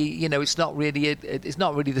obviously, it's not really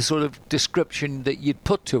the sort of description that you'd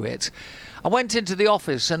put to it. I went into the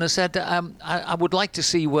office and I said, I would like to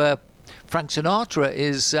see where Frank Sinatra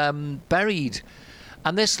is buried.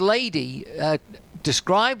 And this lady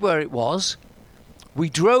described where it was. We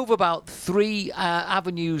drove about 3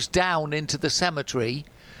 avenues down into the cemetery.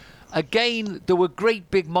 Again, there were great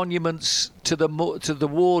big monuments to the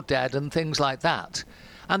war dead and things like that.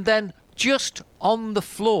 And then just on the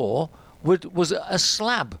floor was a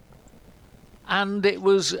slab. And it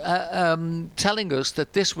was telling us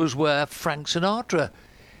that this was where Frank Sinatra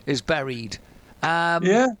is buried.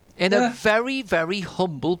 In a very, very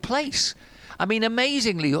humble place. I mean,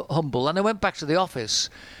 amazingly humble. And I went back to the office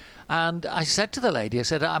and I said to the lady, I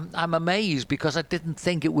said, I'm amazed, because I didn't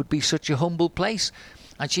think it would be such a humble place.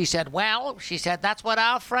 And she said, that's what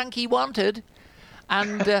our Frankie wanted.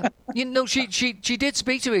 And, she did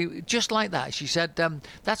speak to me just like that. She said,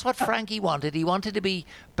 that's what Frankie wanted. He wanted to be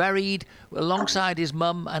buried alongside his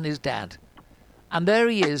mum and his dad. And there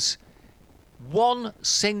he is, one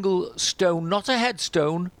single stone, not a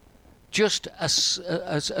headstone, just a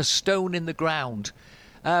stone in the ground,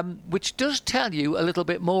 which does tell you a little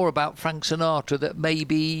bit more about Frank Sinatra that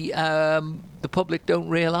maybe the public don't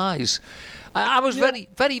realise. I was very,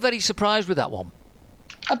 very, very surprised with that one.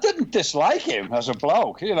 I didn't dislike him as a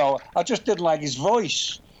bloke, I just didn't like his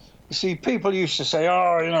voice. You see, people used to say,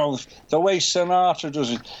 the way Sinatra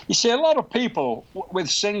does it. You see, a lot of people with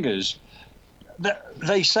singers,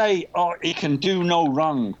 they say, he can do no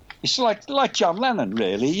wrong. It's like John Lennon,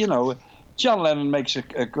 really, John Lennon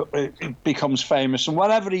becomes famous, and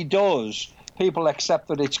whatever he does, people accept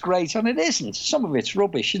that it's great, and it isn't. Some of it's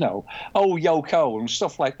rubbish, Oh, Yoko and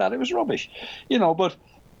stuff like that. It was rubbish, but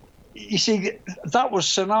you see, that was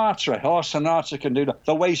Sinatra. Oh, Sinatra can do that.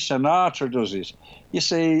 The way Sinatra does it. You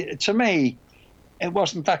see, to me, it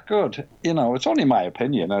wasn't that good. It's only my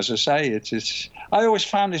opinion, as I say. It's. I always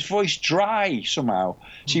found his voice dry somehow.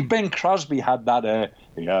 See, Bing Crosby had that.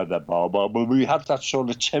 He had that he had that sort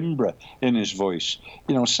of timbre in his voice.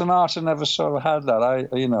 Sinatra never sort of had that.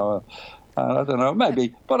 I don't know,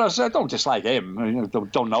 maybe. But as I don't dislike him.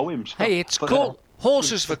 Don't know him. Hey, it's cool.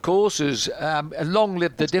 Horses for courses, long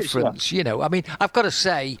live the difference, I mean, I've got to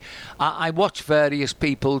say, I watch various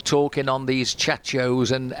people talking on these chat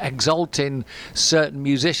shows and exalting certain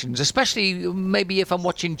musicians, especially maybe if I'm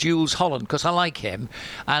watching Jools Holland, because I like him,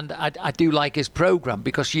 and I do like his programme,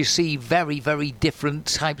 because you see very, very different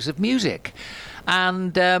types of music.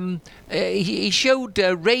 And he showed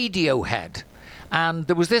Radiohead, and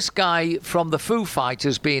there was this guy from the Foo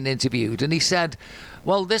Fighters being interviewed, and he said,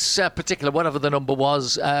 well, this particular, whatever the number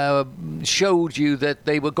was, showed you that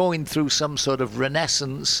they were going through some sort of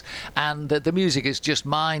renaissance, and that the music is just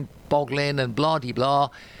mind-boggling and blah-de-blah.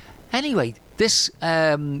 Anyway, this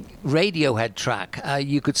Radiohead track,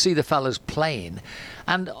 you could see the fellas playing,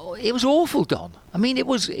 and it was awful, Don. I mean, it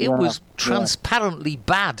was transparently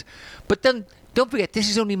bad. But then, don't forget, this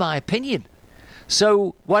is only my opinion.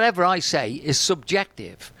 So whatever I say is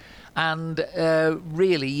subjective. And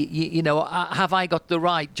really, have I got the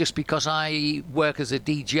right, just because I work as a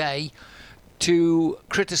DJ, to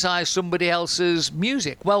criticise somebody else's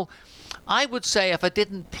music? Well, I would say if I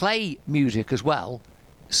didn't play music as well,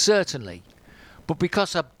 certainly. But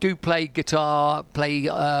because I do play guitar, play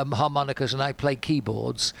harmonicas, and I play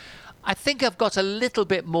keyboards, I think I've got a little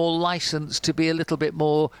bit more license to be a little bit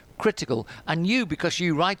more critical. And you, because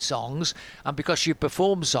you write songs and because you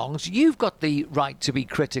perform songs, you've got the right to be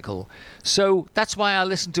critical. So that's why I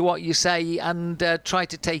listen to what you say and try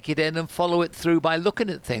to take it in and follow it through by looking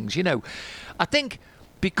at things. I think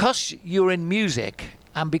because you're in music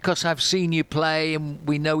and because I've seen you play and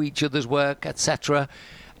we know each other's work, etc.,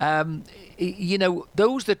 those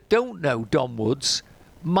that don't know Don Woods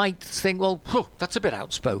might think, well, that's a bit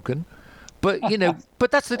outspoken. But,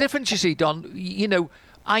 but that's the difference, you see, Don.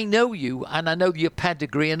 I know you, and I know your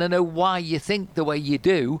pedigree, and I know why you think the way you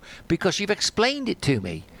do, because you've explained it to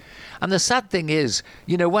me. And the sad thing is,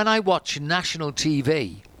 when I watch national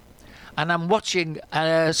TV, and I'm watching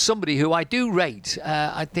somebody who I do rate,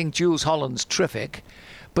 I think Jools Holland's terrific,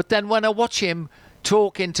 but then when I watch him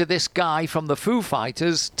talking to this guy from the Foo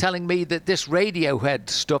Fighters, telling me that this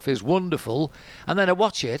Radiohead stuff is wonderful, and then I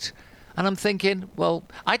watch it, and I'm thinking, well,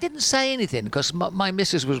 I didn't say anything because my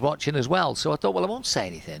missus was watching as well. So I thought, well, I won't say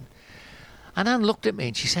anything. And Anne looked at me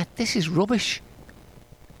and she said, this is rubbish.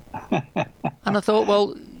 And I thought,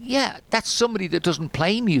 well, yeah, that's somebody that doesn't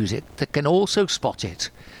play music that can also spot it.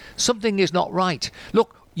 Something is not right.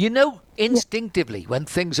 Look, instinctively when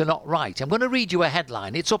things are not right. I'm going to read you a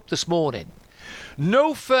headline. It's up this morning.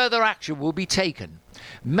 No further action will be taken.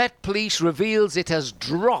 Met Police reveals it has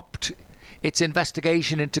dropped its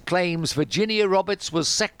investigation into claims Virginia Roberts was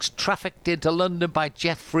sex trafficked into London by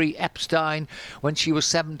Jeffrey Epstein when she was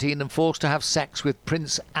 17 and forced to have sex with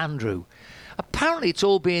Prince Andrew. Apparently it's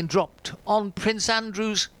all being dropped on Prince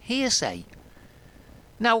Andrew's hearsay.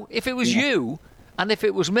 Now, if it was you and if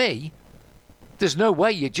it was me, there's no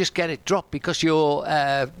way you'd just get it dropped because you're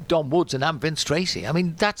Don Woods and I'm Vince Tracy. I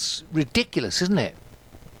mean, that's ridiculous, isn't it?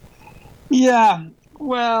 Yeah,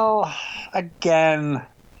 well, again,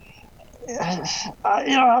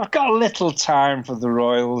 I've got a little time for the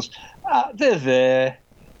Royals. They're there.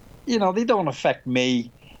 They don't affect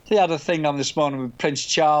me. They had a thing on this morning with Prince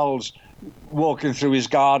Charles walking through his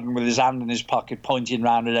garden with his hand in his pocket, pointing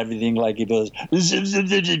round at everything like he does. His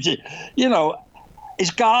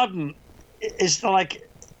garden is like,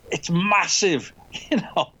 it's massive.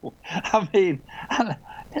 I mean,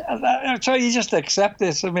 so you just accept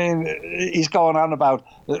this. I mean, he's going on about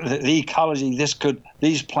the ecology.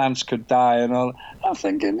 These plants could die and all. I'm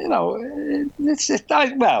thinking,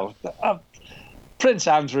 Prince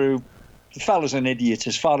Andrew, the fella's an idiot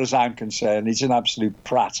as far as I'm concerned. He's an absolute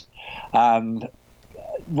prat, and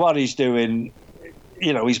what he's doing,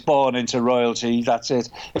 he's born into royalty. That's it.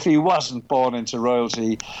 If he wasn't born into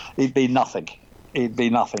royalty, he'd be nothing. He'd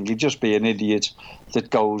just be an idiot that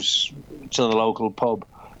goes to the local pub.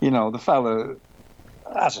 The fella,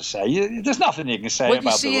 as I say, there's nothing you can say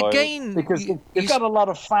about the Royals. Because they've got a lot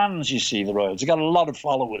of fans, you see, the Royals. They've got a lot of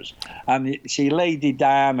followers. And you see, Lady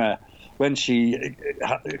Diana, when she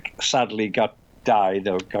sadly died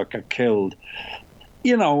or got killed,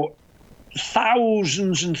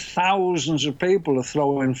 thousands and thousands of people are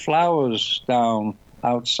throwing flowers down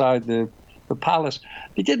outside the palace.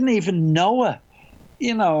 They didn't even know her,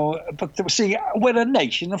 but see, we're a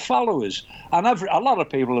nation of followers. And a lot of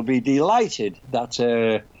people will be delighted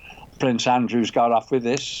that Prince Andrew's got off with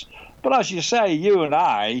this. But as you say, you and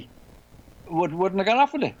I wouldn't have got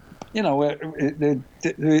off with it.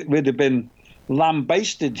 We'd have been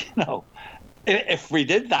lambasted, if we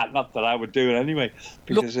did that. Not that I would do it anyway,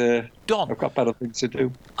 because Don, I've got better things to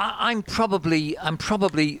do. I'm probably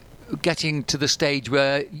getting to the stage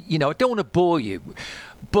where, I don't want to bore you,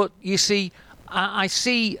 but you see, I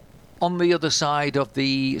see on the other side of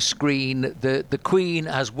the screen the Queen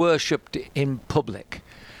as worshipped in public.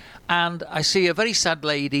 And I see a very sad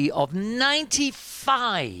lady of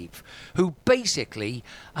 95 who basically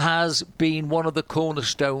has been one of the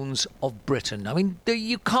cornerstones of Britain. I mean,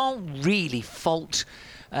 you can't really fault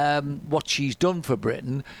what she's done for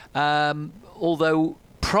Britain, although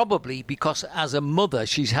probably because as a mother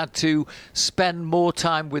she's had to spend more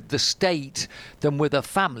time with the state than with her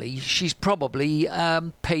family. She's probably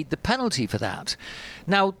paid the penalty for that.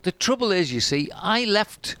 Now, the trouble is, you see, I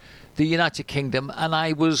left the United Kingdom, and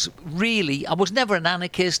I was never an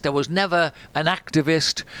anarchist, I was never an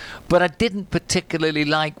activist, but I didn't particularly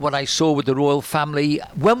like what I saw with the royal family.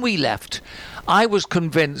 When we left, I was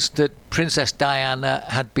convinced that Princess Diana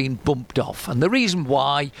had been bumped off, and the reason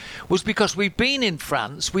why was because we'd been in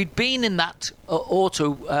France, we'd been in that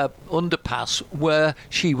auto underpass where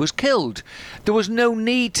she was killed. There was no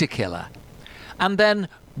need to kill her. And then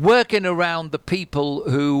working around the people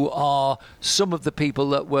who are some of the people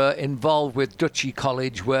that were involved with Duchy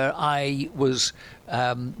College, where I was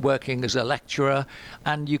working as a lecturer,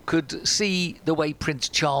 and you could see the way Prince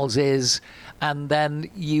Charles is, and then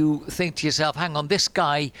you think to yourself, hang on, this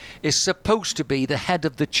guy is supposed to be the head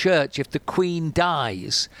of the church if the Queen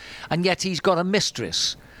dies, and yet he's got a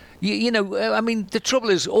mistress. I mean, the trouble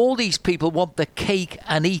is, all these people want the cake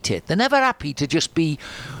and eat it. They're never happy to just be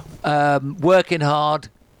working hard,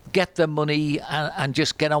 get their money and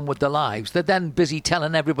just get on with their lives. They're then busy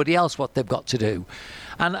telling everybody else what they've got to do.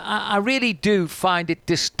 And I really do find it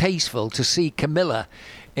distasteful to see Camilla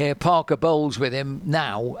Parker Bowles with him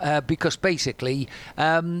now, because basically,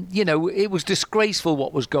 it was disgraceful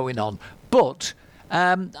what was going on. But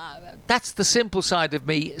that's the simple side of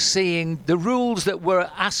me, seeing the rules that we're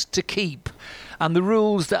asked to keep and the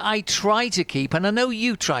rules that I try to keep, and I know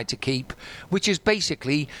you try to keep, which is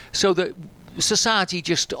basically so that society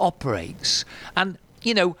just operates. And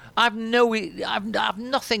I've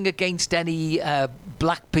nothing against any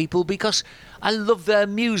black people, because I love their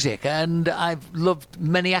music and I've loved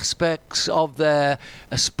many aspects of their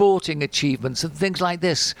sporting achievements and things like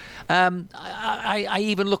this. I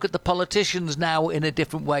even look at the politicians now in a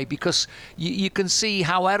different way, because you can see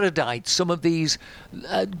how erudite some of these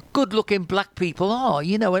good-looking black people are,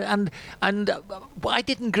 and I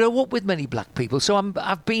didn't grow up with many black people, so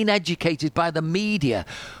I've been educated by the media.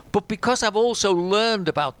 But because I've also learned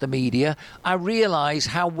about the media, I realise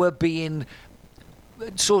how we're being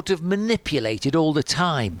sort of manipulated all the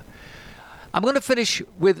time. I'm going to finish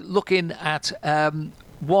with looking at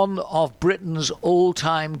one of Britain's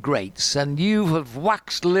all-time greats, and you have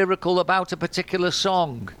waxed lyrical about a particular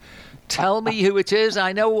song. Tell me who it is.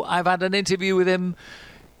 I know I've had an interview with him.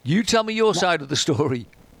 You tell me your side of the story.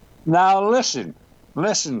 Now listen,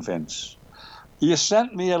 Vince. You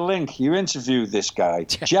sent me a link. You interviewed this guy,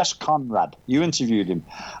 Jess Conrad. You interviewed him.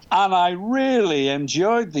 And I really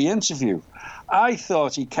enjoyed the interview. I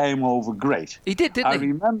thought he came over great. He did, didn't he? I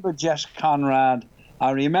remember Jess Conrad. I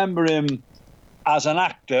remember him as an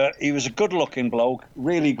actor. He was a good-looking bloke,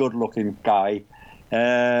 really good-looking guy.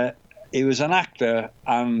 He was an actor,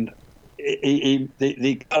 and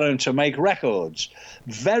they got him to make records.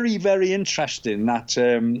 Very, very interesting, that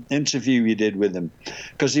interview you did with him,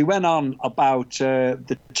 because he went on about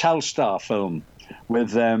the Telstar film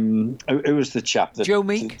with who was the chap? Joe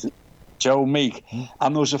Meek. Joe Meek.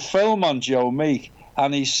 And there was a film on Joe Meek,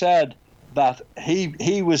 and he said that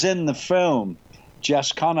he was in the film.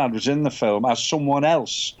 Jess Conrad was in the film as someone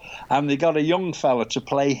else, and they got a young fella to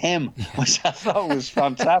play him, which I thought was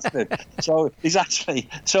fantastic. So he's actually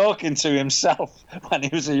talking to himself when he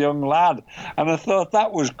was a young lad, and I thought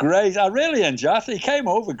that was great. I really enjoyed it. He came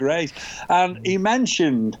over great, and he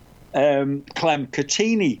mentioned Clem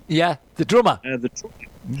Cattini. Yeah, the drummer.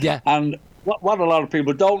 Yeah, and what a lot of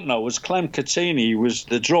people don't know is Clem Cattini was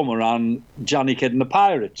the drummer on Johnny Kidd and the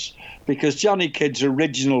Pirates, because Johnny Kidd's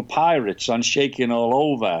original Pirates on Shaking All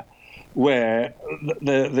Over were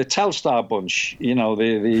the Telstar bunch,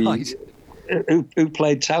 right. Who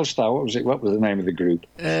played Telstar. What was the name of the group?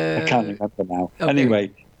 I can't remember now. Okay. Anyway,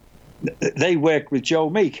 they worked with Joe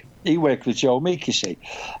Meek. He worked with Joe Meek, you see.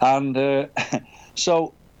 And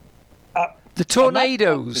so... the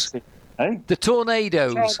Tornadoes. Eh? The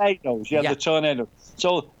Tornadoes. Tornadoes, yeah, the Tornadoes.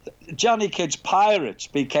 So Johnny Kidd's Pirates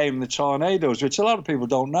became the Tornadoes, which a lot of people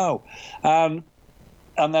don't know. And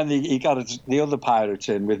then he got the other Pirates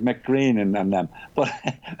in with Mick Green and them. But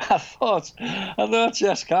I thought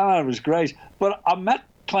Jess Conrad was great. But I met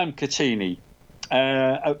Clem Cattini,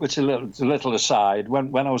 which is a little aside,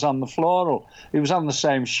 when I was on the Floral. He was on the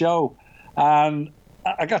same show. And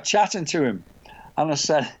I got chatting to him. And I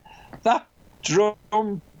said, that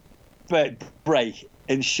drum break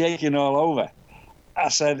in Shaking All Over, I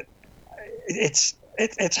said, it's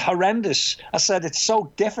horrendous. I said, it's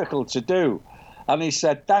so difficult to do. And he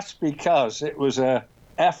said, that's because it was a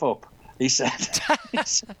F-up. He said,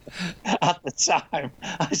 at the time.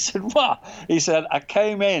 I said, what? He said, I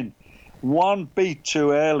came in one beat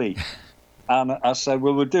too early. And I said,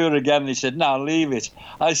 well, we'll do it again. And he said, no, leave it.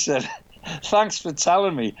 I said, thanks for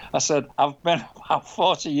telling me. I said, I've been about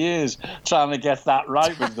 40 years trying to get that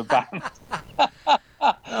right with the band.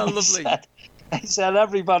 Oh, lovely. He said,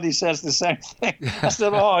 everybody says the same thing. I said,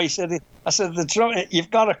 the drum, you've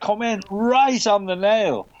got to come in right on the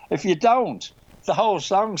nail. If you don't, the whole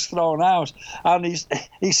song's thrown out. And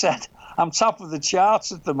he said, I'm top of the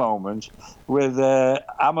charts at the moment with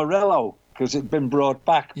Amarillo, because it'd been brought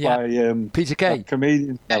back by Peter Kay, a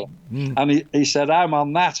comedian. And he said, I'm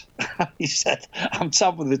on that. He said, I'm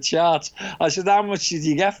top of the charts. I said, how much did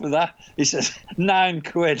you get for that? He said,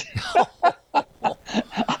 £9.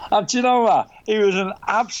 And do you know what? He was an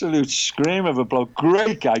absolute scream of a bloke.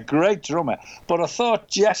 Great guy, great drummer. But I thought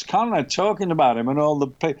Jess Conrad talking about him and all the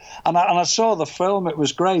people. And I saw the film. It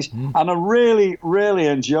was great. And I really, really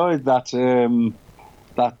enjoyed that. The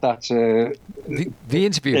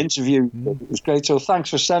interview. It was great. So thanks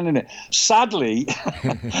for sending it. Sadly,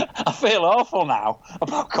 I feel awful now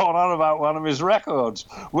about going on about one of his records,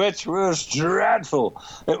 which was dreadful.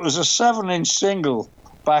 It was a 7-inch single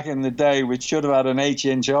back in the day, which should have had an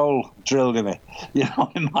 8-inch hole drilled in it.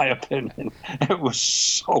 In my opinion, it was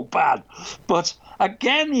so bad. But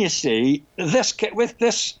again, you see,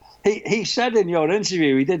 he said in your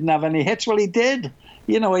interview he didn't have any hits. Well, he did.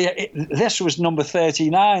 This was number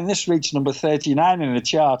 39. This reached number 39 in the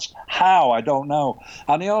charts. How? I don't know.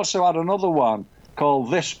 And he also had another one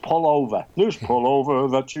called This Pullover. This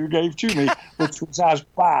Pullover that you gave to me, which was as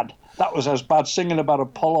bad. That was as bad, singing about a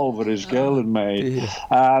pullover his girl had made.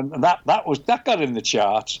 And that got in the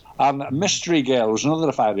charts. And Mystery Girl was another,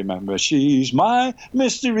 if I remember. She's my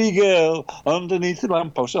mystery girl underneath the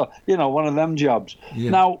lamppost. So, one of them jobs.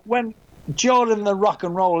 Yeah. Now, during the rock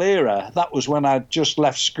and roll era, that was when I just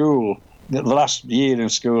left school, the last year in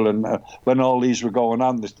school, and when all these were going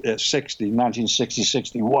on, 1960,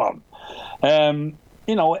 61.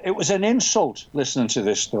 It was an insult listening to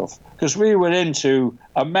this stuff, because we were into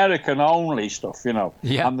American-only stuff,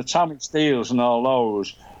 and the Tommy Steeles and all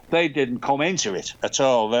those, they didn't come into it at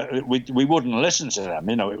all. We wouldn't listen to them.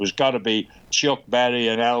 It was got to be Chuck Berry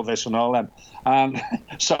and Elvis and all them. And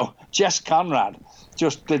so Jess Conrad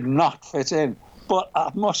just did not fit in. But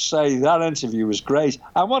I must say, that interview was great.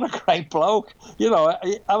 And what a great bloke.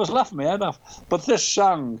 I was laughing my head off. But this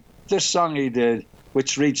song he did,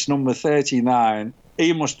 which reached number 39,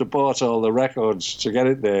 he must have bought all the records to get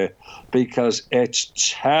it there, because it's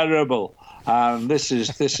terrible. And this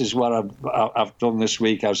is what I've done this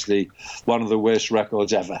week as one of the worst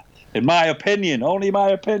records ever. In my opinion, only my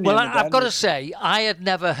opinion. Well, I've got to say, I had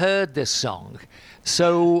never heard this song.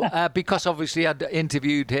 So, because obviously I'd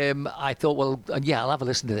interviewed him, I thought, well, I'll have a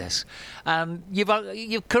listen to this. And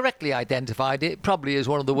you've correctly identified it, probably as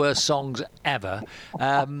one of the worst songs ever.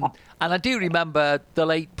 And I do remember the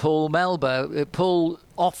late Paul Melba. Paul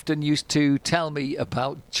often used to tell me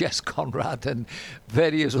about Jess Conrad and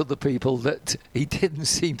various other people that he didn't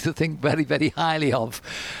seem to think very, very highly of.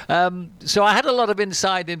 So I had a lot of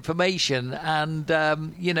inside information, and,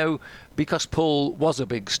 because Paul was a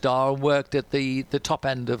big star and worked at the top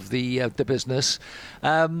end of the business,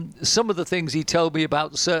 some of the things he told me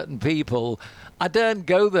about certain people, I don't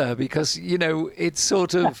go there because, it's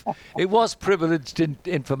sort of, it was privileged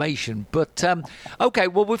information. But, okay,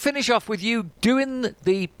 well, we'll finish off with you doing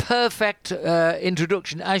the perfect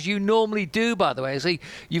introduction, as you normally do, by the way. I see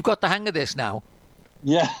you've got the hang of this now.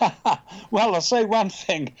 Yeah. Well, I'll say one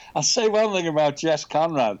thing about Jess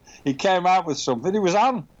Conrad. He came out with something. He was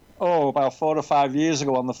on, about 4 or 5 years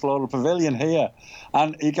ago on the Floral Pavilion here.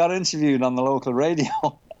 And he got interviewed on the local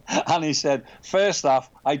radio. And he said, first off,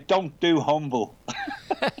 I don't do humble,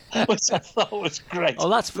 which I thought was great. Oh,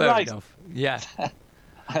 that's fair enough. Yeah.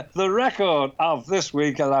 The record of this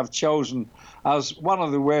week that I've chosen as one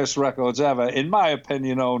of the worst records ever, in my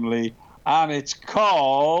opinion only, and it's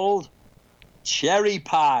called Cherry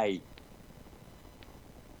Pie.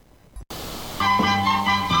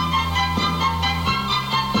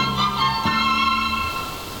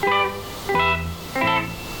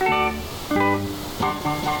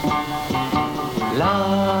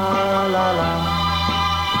 La la la,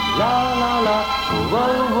 la la la,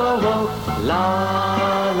 whoa whoa whoa, la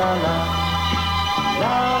la la,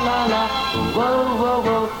 la la la, whoa whoa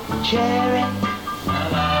whoa, cherry,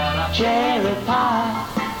 cherry pie,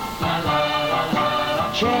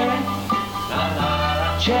 cherry,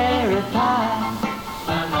 cherry pie,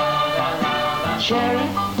 cherry,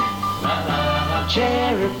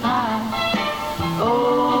 cherry pie,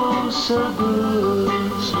 oh so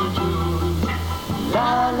good, so good.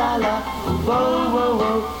 La la la, whoa whoa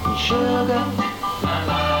whoa, sugar,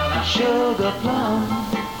 sugar plum,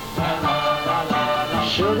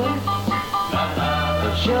 sugar,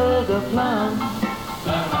 sugar plum,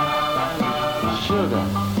 sugar,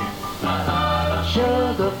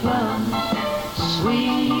 sugar plum,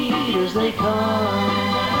 sweet as they come.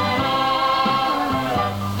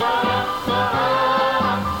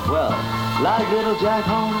 Well, like little Jack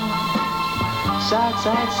Horner, side,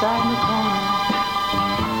 side, side in the corner,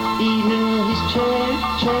 eating his cherry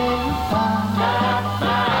pie.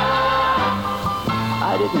 I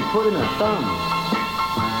didn't put in a thumb,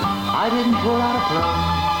 I didn't pull out a plum,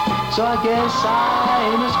 so I guess I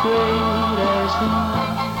ain't as great as him.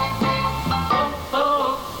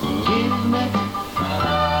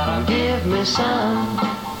 Give me some,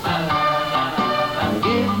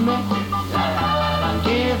 give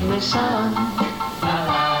me some,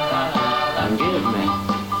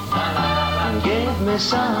 give me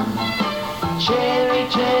some cherry,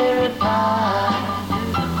 cherry